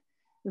Florida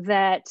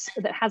that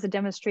has a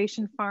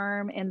demonstration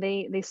farm, and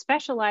they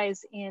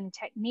specialize in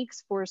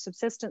techniques for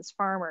subsistence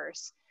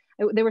farmers.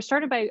 They were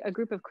started by a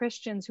group of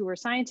Christians who were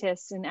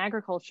scientists in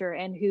agriculture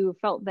and who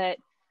felt that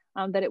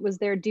it was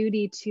their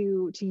duty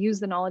to use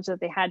the knowledge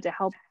that they had to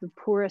help the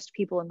poorest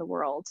people in the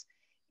world.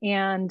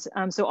 And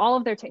so all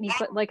of their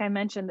techniques, like I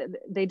mentioned,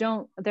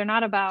 they're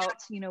not about,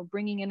 you know,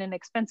 bringing in an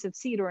expensive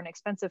seed or an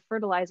expensive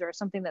fertilizer or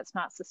something that's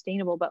not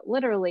sustainable, but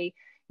literally,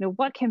 you know,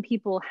 what can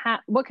people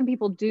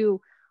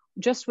do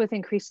just with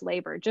increased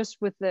labor,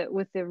 just with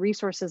the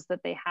resources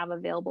that they have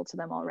available to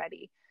them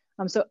already.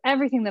 So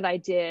everything that I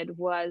did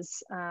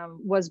was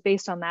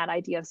based on that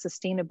idea of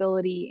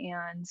sustainability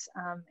and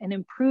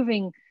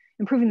improving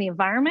the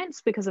environment,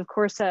 because of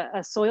course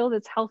a soil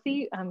that's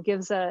healthy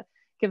gives a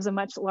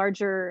much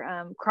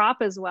larger crop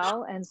as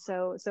well. And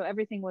so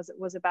everything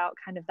was about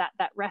kind of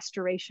that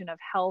restoration of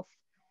health,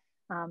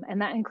 and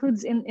that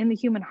includes in the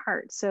human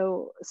heart.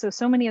 So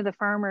many of the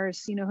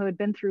farmers, you know, who had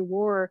been through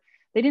war,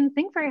 they didn't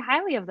think very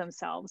highly of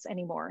themselves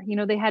anymore. You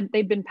know,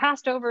 they'd been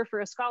passed over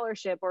for a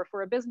scholarship or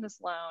for a business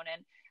loan,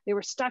 and they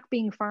were stuck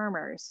being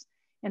farmers,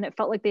 and it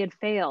felt like they had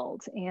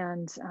failed.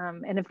 And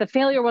if the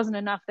failure wasn't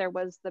enough, there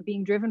was the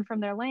being driven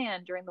from their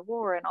land during the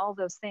war and all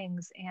those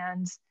things.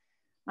 And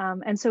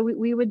so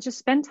we would just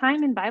spend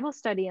time in Bible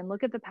study and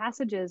look at the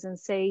passages and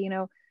say, you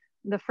know,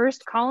 the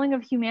first calling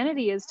of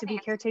humanity is to be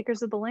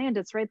caretakers of the land.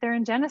 It's right there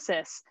in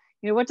Genesis.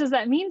 You know, what does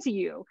that mean to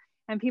you?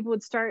 And people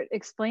would start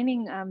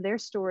explaining their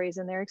stories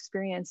and their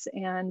experience.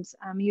 And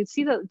you'd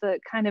see the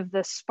kind of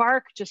the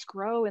spark just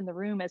grow in the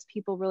room as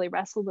people really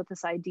wrestled with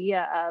this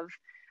idea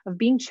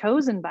being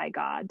chosen by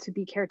God to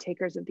be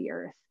caretakers of the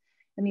earth,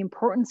 and the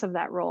importance of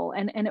that role.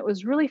 And it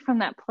was really from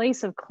that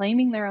place of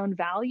claiming their own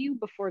value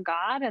before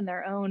God and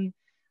their own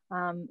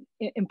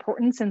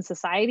importance in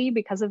society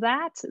because of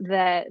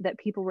that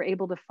people were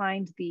able to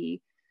find the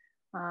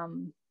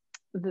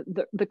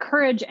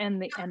courage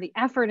and the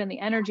effort and the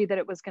energy that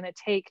it was going to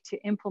take to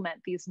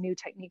implement these new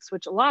techniques,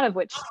 which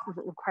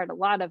required a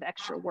lot of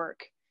extra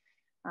work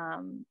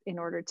in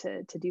order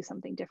to do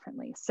something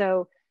differently.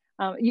 So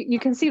you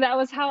can see that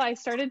was how I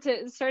started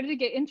to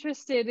get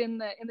interested in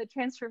the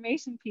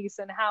transformation piece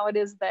and how it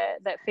is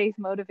that faith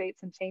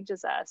motivates and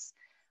changes us.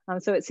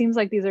 So it seems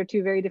like these are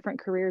two very different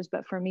careers,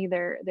 but for me,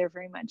 they're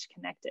very much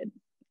connected.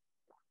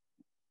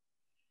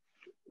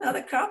 Now,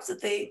 the crops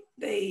that they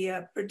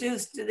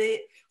produced,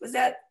 was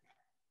that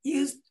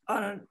used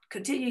on a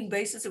continuing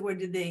basis, or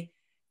did they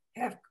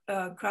have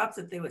crops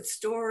that they would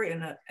store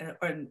and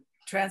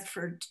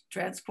transport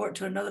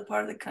to another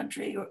part of the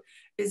country, or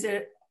is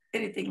there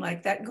anything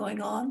like that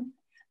going on?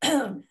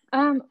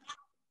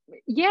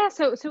 Yeah,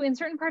 so in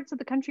certain parts of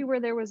the country where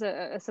there was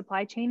a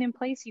supply chain in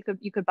place, you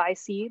could buy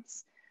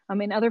seeds.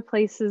 In other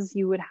places,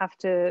 you'd have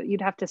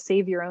to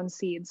save your own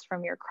seeds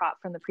from your crop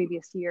from the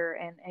previous year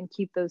and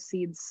keep those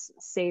seeds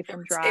safe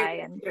and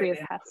dry and free of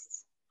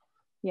pests.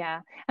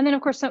 Yeah, and then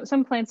of course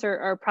some plants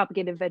are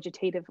propagated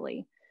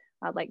vegetatively,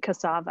 like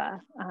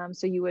cassava.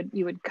 So you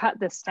would cut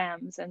the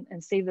stems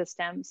and save the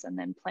stems and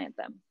then plant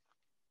them.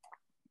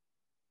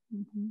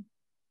 Mm-hmm.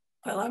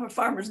 Well, I'm a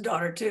farmer's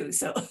daughter too,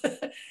 so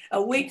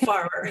a wheat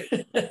farmer.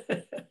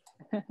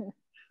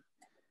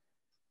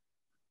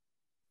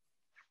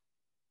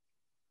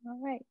 All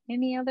right.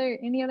 Any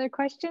other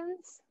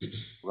questions?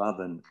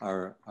 Robin,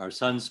 our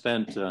son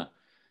spent a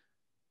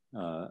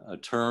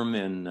term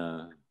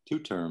in 2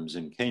 terms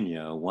in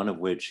Kenya, one of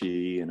which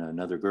he and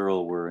another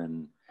girl were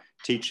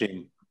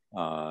teaching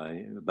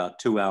about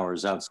 2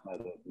 hours outside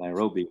of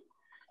Nairobi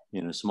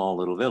in a small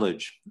little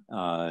village,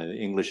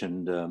 English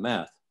and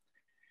math.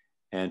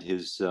 And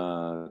his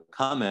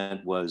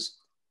comment was,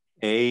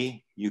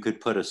 A, you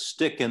could put a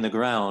stick in the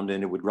ground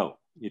and it would grow.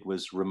 It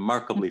was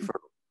remarkably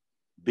fertile.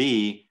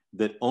 B,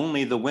 that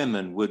only the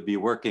women would be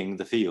working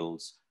the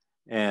fields.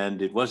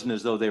 And it wasn't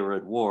as though they were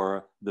at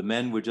war. The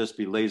men would just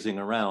be lazing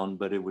around,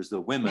 but it was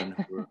the women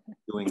who were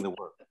doing the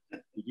work.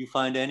 Did you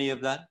find any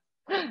of that?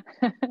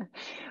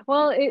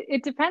 Well,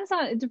 it depends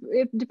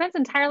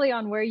entirely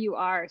on where you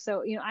are.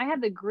 So, I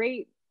had the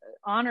great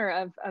honor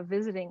of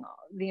visiting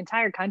the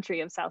entire country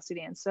of South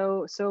Sudan.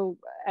 So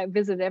I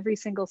visited every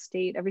single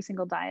state, every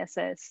single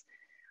diocese.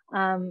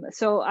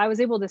 So I was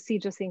able to see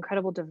just the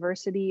incredible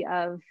diversity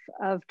of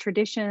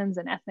traditions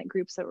and ethnic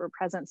groups that were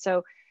present.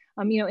 So,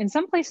 in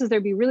some places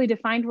there'd be really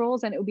defined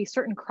roles, and it would be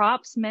certain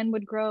crops men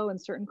would grow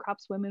and certain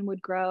crops women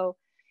would grow.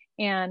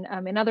 And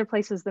in other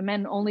places, the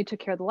men only took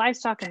care of the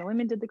livestock and the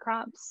women did the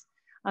crops.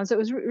 So it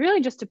was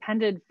really just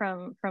depended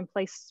from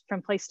place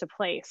to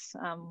place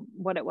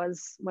what it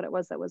was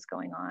that was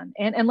going on.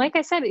 And like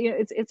I said,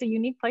 it's a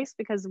unique place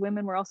because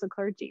women were also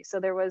clergy. So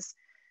there was,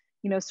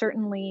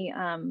 certainly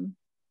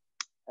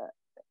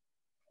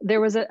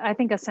there was I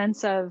think a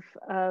sense of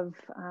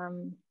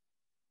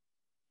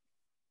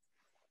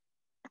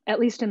at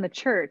least in the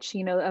church,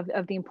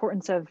 of the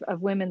importance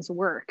of women's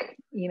work,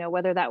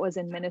 whether that was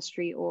in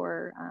ministry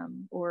or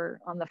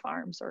on the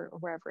farms or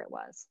wherever it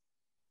was.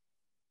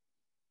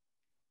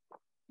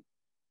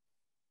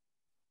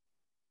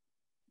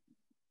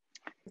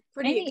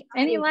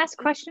 Any last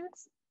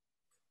questions?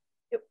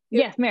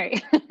 Yes,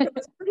 Mary. It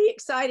was pretty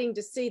exciting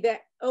to see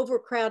that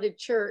overcrowded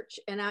church,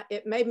 and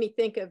it made me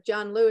think of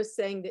John Lewis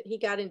saying that he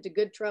got into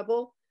good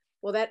trouble.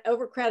 Well, that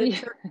overcrowded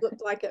church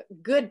looked like a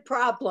good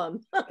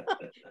problem.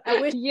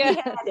 I wish we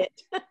had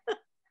it.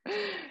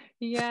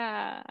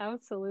 Yeah,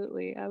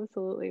 absolutely.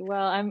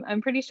 Well,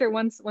 I'm pretty sure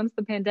once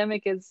the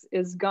pandemic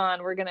is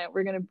gone, we're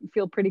gonna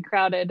feel pretty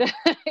crowded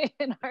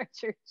in our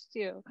church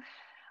too.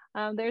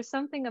 There's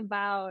something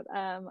about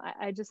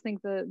I just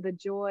think the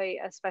joy,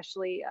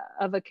 especially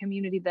of a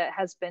community that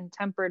has been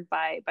tempered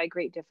by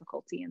great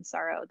difficulty and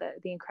sorrow,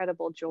 the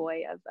incredible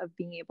joy of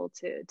being able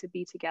to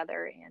be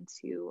together and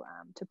to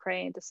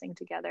pray and to sing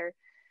together.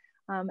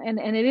 And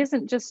it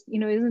isn't just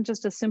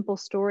a simple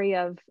story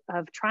of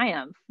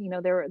triumph.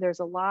 There's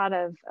a lot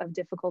of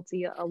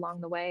difficulty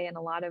along the way, and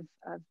a lot of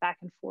back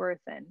and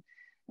forth and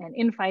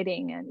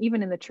infighting, and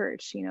even in the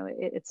church,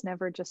 it's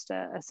never just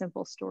a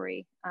simple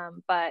story,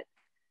 but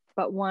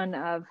one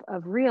of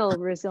real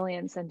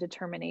resilience and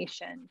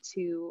determination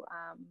to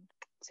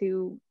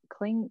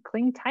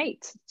cling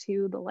tight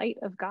to the light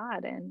of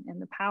God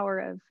and the power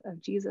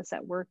of Jesus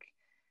at work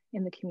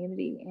in the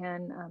community.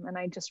 And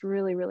I just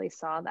really, really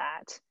saw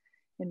that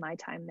in my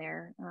time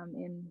there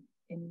in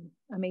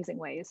amazing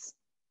ways,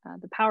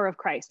 the power of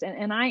Christ.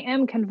 And I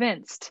am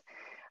convinced,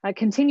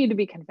 continue to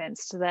be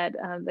convinced that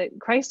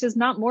Christ is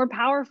not more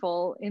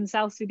powerful in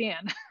South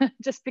Sudan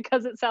just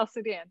because it's South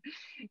Sudan.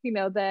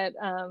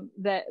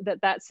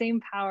 That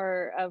same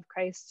power of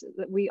Christ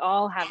that we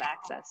all have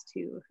access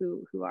to,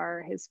 who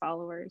are his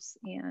followers.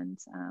 And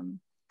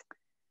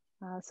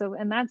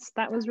And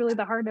that was really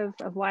the heart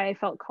of why I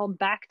felt called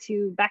back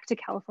to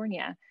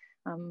California.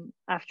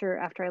 After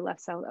I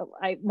left South,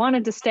 I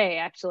wanted to stay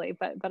actually,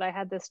 but I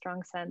had this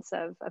strong sense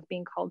of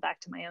being called back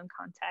to my own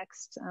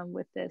context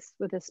with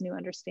this new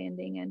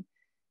understanding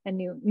and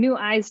new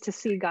eyes to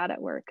see God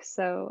at work.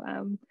 So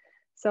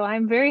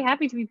I'm very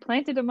happy to be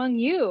planted among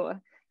you,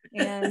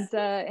 and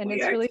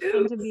it's really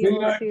fun to be able to.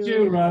 We are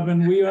too,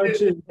 Robin. We are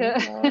too.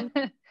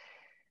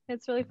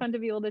 It's really fun to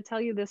be able to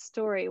tell you this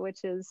story,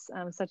 which is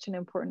such an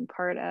important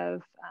part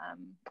of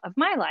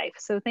my life.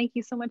 So thank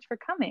you so much for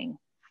coming.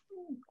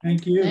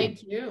 Thank you.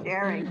 Thank you.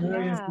 Sharing.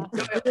 Yeah.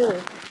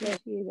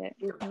 Appreciate it.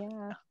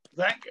 Yeah.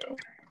 Thank you.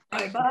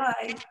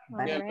 Bye-bye.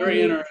 Yeah,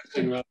 very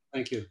interesting, Rob.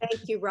 Thank you.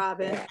 Thank you,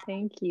 Robin.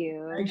 Thank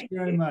you. Thanks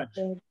very much.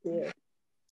 Thank you.